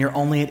and you're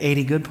only at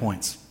 80 good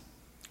points?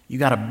 You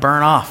got to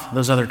burn off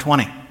those other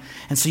 20.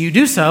 And so you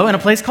do so in a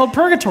place called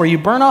purgatory. You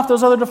burn off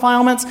those other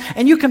defilements,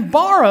 and you can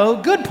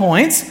borrow good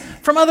points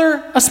from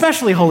other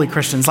especially holy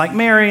Christians like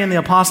Mary and the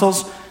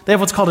apostles. They have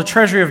what's called a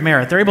treasury of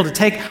merit. They're able to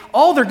take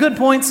all their good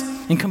points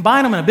and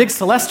combine them in a big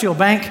celestial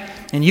bank,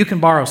 and you can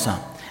borrow some.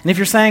 And if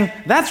you're saying,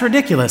 that's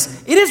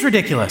ridiculous, it is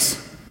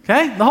ridiculous.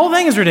 Okay? The whole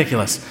thing is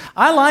ridiculous.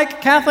 I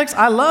like Catholics.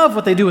 I love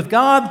what they do with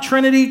God,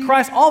 Trinity,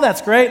 Christ. All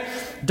that's great.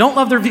 Don't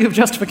love their view of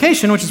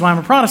justification, which is why I'm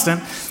a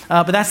Protestant.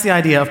 But that's the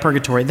idea of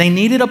purgatory. They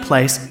needed a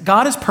place.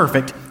 God is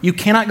perfect. You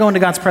cannot go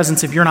into God's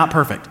presence if you're not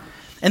perfect.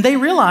 And they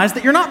realize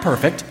that you're not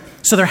perfect,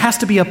 so there has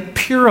to be a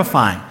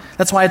purifying.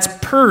 That's why it's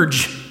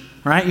purge,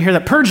 right? You hear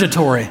that,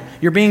 purgatory.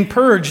 You're being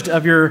purged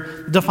of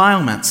your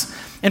defilements.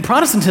 In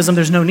Protestantism,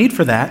 there's no need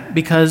for that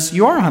because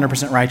you are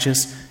 100%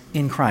 righteous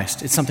in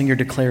Christ. It's something you're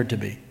declared to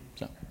be.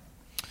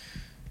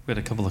 We had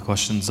a couple of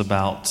questions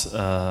about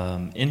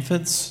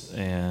infants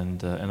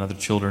and other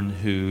children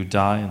who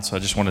die, and so I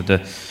just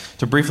wanted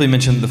to briefly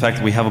mention the fact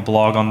that we have a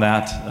blog on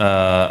that.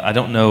 I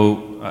don't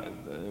know,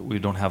 we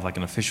don't have like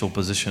an official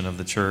position of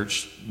the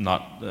church.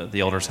 Not the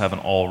elders haven't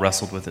all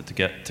wrestled with it to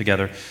get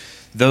together.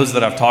 Those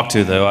that I've talked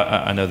to, though,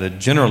 I know that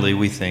generally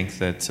we think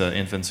that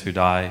infants who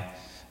die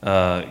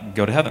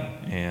go to heaven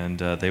and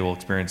they will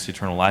experience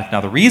eternal life.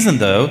 Now, the reason,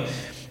 though,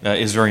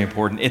 is very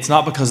important. It's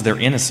not because they're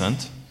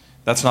innocent.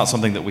 That's not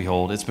something that we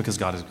hold. It's because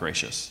God is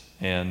gracious.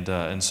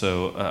 And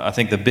so I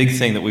think the big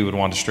thing that we would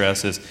want to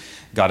stress is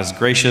God is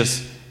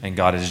gracious and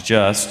God is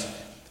just.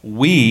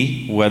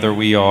 We, whether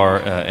we are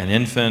an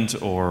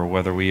infant or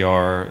whether we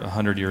are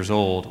 100 years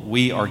old,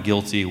 we are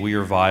guilty, we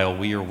are vile,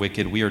 we are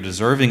wicked, we are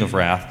deserving of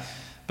wrath,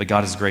 but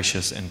God is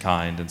gracious and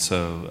kind. And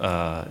so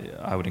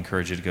I would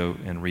encourage you to go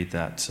and read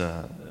that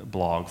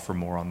blog for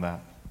more on that.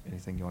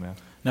 Anything you want to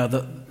add? No,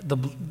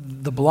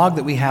 the blog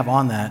that we have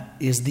on that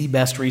is the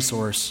best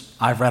resource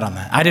I've read on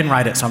that. I didn't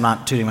write it, so I'm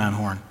not tooting my own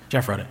horn.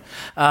 Jeff wrote it.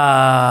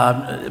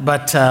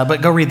 But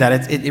go read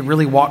that. It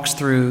really walks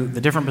through the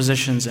different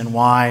positions and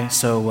why.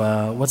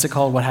 So what's it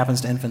called? What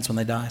happens to infants when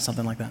they die?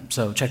 Something like that.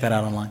 So check that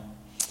out online.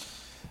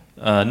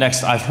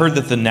 Next, I've heard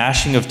that the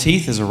gnashing of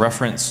teeth is a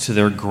reference to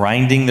their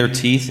grinding their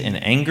teeth in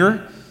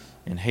anger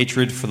and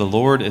hatred for the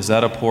Lord. Is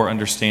that a poor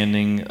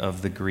understanding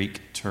of the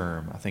Greek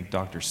term? I think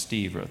Dr.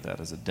 Steve wrote that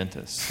as a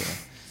dentist. So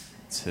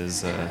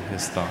it's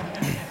his thought.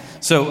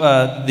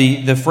 So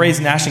the phrase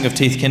gnashing of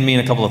teeth can mean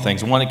a couple of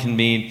things. One, it can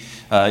be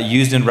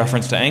used in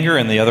reference to anger,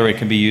 and the other, it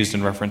can be used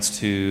in reference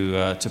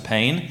to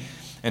pain.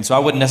 And so I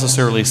wouldn't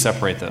necessarily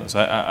separate those.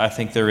 I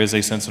think there is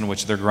a sense in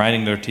which they're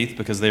grinding their teeth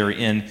because they are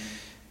in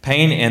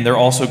pain, and they're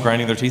also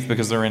grinding their teeth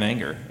because they're in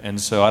anger.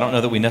 And so I don't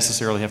know that we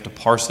necessarily have to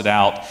parse it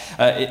out.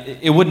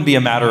 It wouldn't be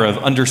a matter of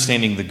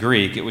understanding the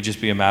Greek. It would just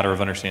be a matter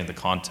of understanding the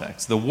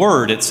context. The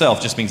word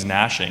itself just means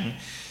gnashing.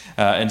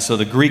 And so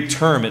the Greek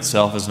term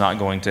itself is not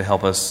going to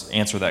help us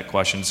answer that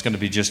question. It's going to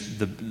be just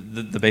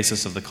the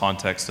basis of the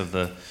context of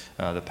the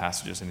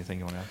passages. Anything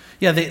you want to add?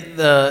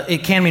 Yeah,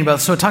 it can mean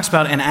both. So it talks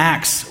about in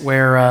Acts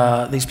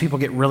where these people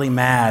get really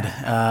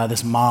mad,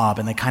 this mob,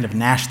 and they kind of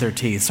gnash their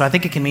teeth. So I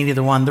think it can mean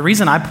either one. The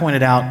reason I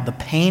pointed out the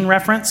pain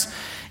reference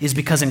is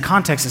because in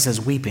context it says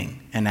weeping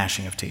and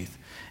gnashing of teeth.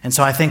 And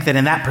so I think that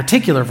in that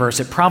particular verse,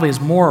 it probably is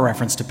more a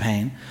reference to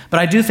pain. But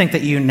I do think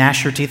that you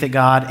gnash your teeth at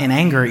God in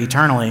anger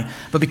eternally.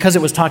 But because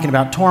it was talking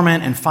about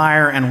torment and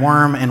fire and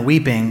worm and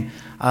weeping,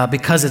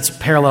 because it's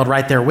paralleled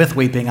right there with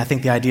weeping, I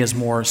think the idea is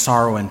more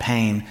sorrow and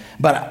pain.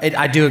 But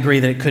I do agree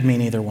that it could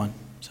mean either one.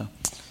 So,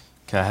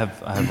 okay, I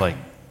have like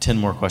 10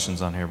 more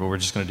questions on here, but we're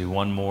just going to do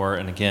one more.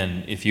 And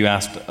again, if you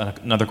asked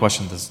another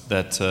question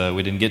that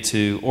we didn't get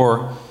to,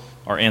 or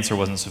our answer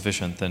wasn't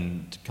sufficient,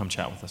 then come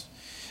chat with us.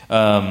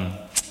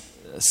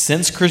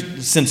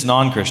 Since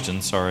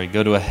non-Christians,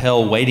 go to a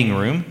hell waiting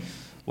room,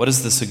 what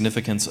is the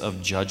significance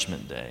of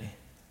Judgment Day?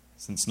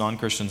 Since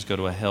non-Christians go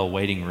to a hell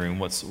waiting room,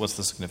 what's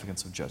the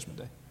significance of Judgment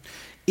Day?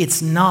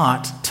 It's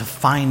not to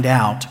find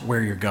out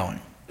where you're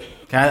going.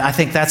 Okay, I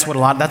think that's where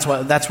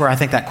I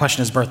think that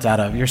question is birthed out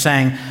of. You're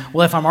saying,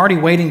 well, if I'm already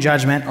waiting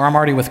judgment or I'm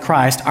already with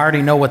Christ, I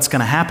already know what's going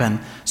to happen.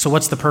 So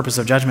what's the purpose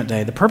of Judgment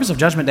Day? The purpose of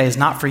Judgment Day is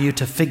not for you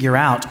to figure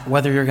out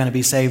whether you're going to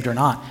be saved or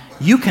not.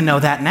 You can know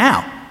that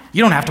now.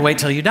 You don't have to wait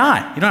till you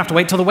die. You don't have to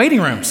wait till the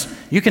waiting rooms.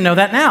 You can know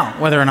that now,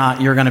 whether or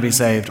not you're going to be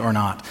saved or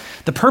not.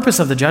 The purpose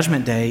of the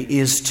Judgment Day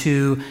is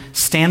to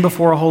stand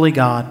before a holy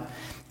God.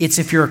 It's,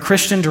 if you're a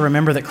Christian, to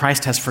remember that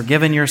Christ has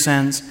forgiven your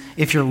sins.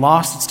 If you're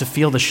lost, it's to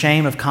feel the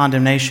shame of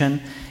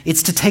condemnation.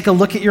 It's to take a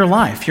look at your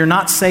life. You're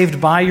not saved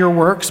by your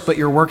works, but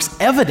your works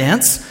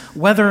evidence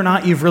whether or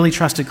not you've really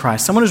trusted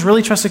Christ. Someone who's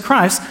really trusted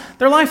Christ,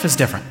 their life is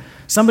different.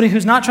 Somebody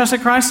who's not trusted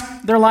Christ,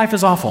 their life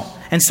is awful.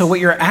 And so what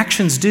your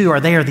actions do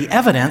they are the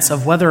evidence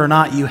of whether or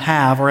not you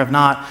have or have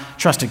not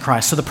trusted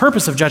Christ. So the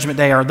purpose of Judgment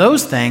Day are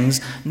those things,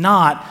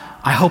 not,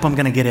 I hope I'm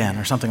going to get in,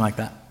 or something like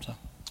that. So.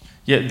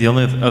 Yeah, the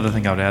only other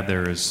thing I would add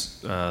there is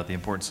the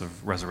importance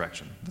of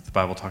resurrection. The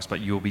Bible talks about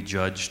you will be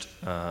judged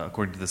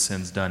according to the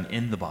sins done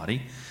in the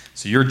body.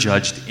 So you're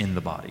judged in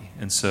the body.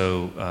 And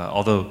so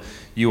although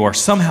you are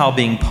somehow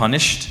being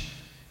punished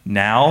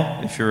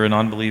now, if you're an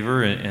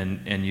unbeliever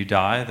and you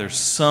die, there's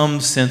some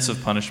sense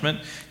of punishment.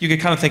 You can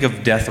kind of think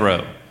of death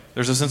row.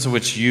 There's a sense in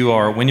which you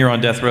are, when you're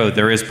on death row,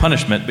 there is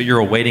punishment, but you're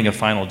awaiting a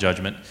final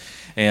judgment.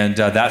 And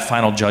that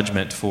final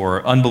judgment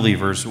for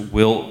unbelievers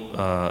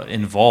will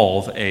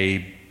involve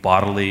a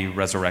bodily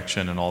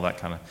resurrection and all that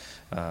kind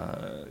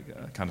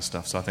of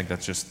stuff. So I think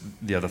that's just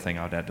the other thing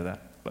I would add to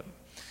that. But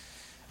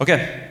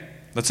okay,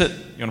 that's it.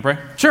 You want to pray?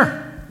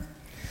 Sure.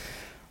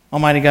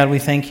 Almighty God, we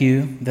thank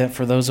you that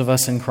for those of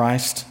us in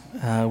Christ,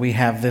 we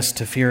have this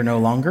to fear no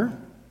longer.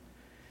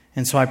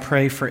 And so I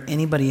pray for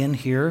anybody in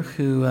here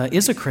who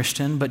is a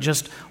Christian but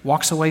just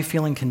walks away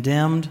feeling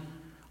condemned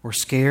or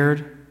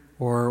scared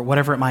or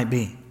whatever it might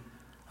be.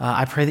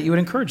 I pray that you would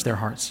encourage their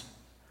hearts.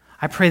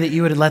 I pray that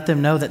you would let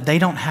them know that they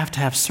don't have to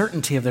have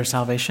certainty of their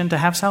salvation to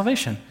have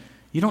salvation.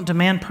 You don't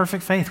demand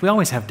perfect faith. We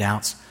always have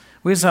doubts.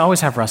 We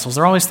always have wrestles.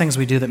 There are always things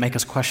we do that make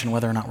us question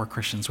whether or not we're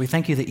Christians. We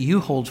thank you that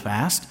you hold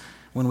fast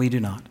when we do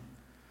not.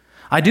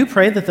 I do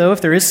pray that, though, if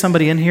there is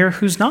somebody in here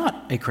who's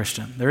not a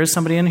Christian, there is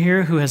somebody in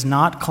here who has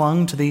not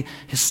clung to the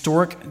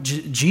historic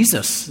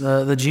Jesus,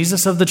 the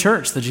Jesus of the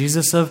church, the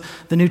Jesus of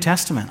the New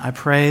Testament. I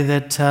pray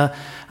that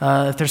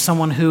if there's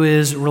someone who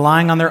is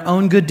relying on their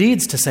own good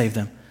deeds to save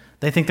them,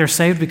 they think they're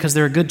saved because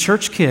they're a good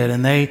church kid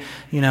and they,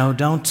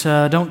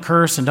 don't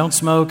curse and don't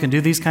smoke and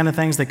do these kind of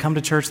things. They come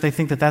to church, they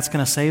think that that's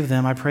going to save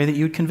them. I pray that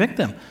you would convict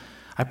them.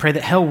 I pray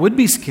that hell would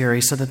be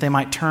scary so that they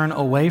might turn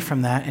away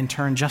from that and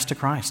turn just to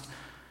Christ.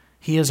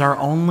 He is our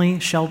only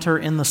shelter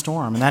in the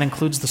storm, and that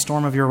includes the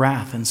storm of your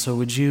wrath. And so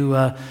would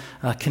you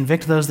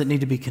convict those that need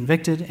to be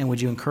convicted, and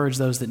would you encourage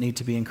those that need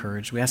to be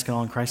encouraged? We ask it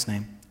all in Christ's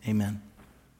name. Amen.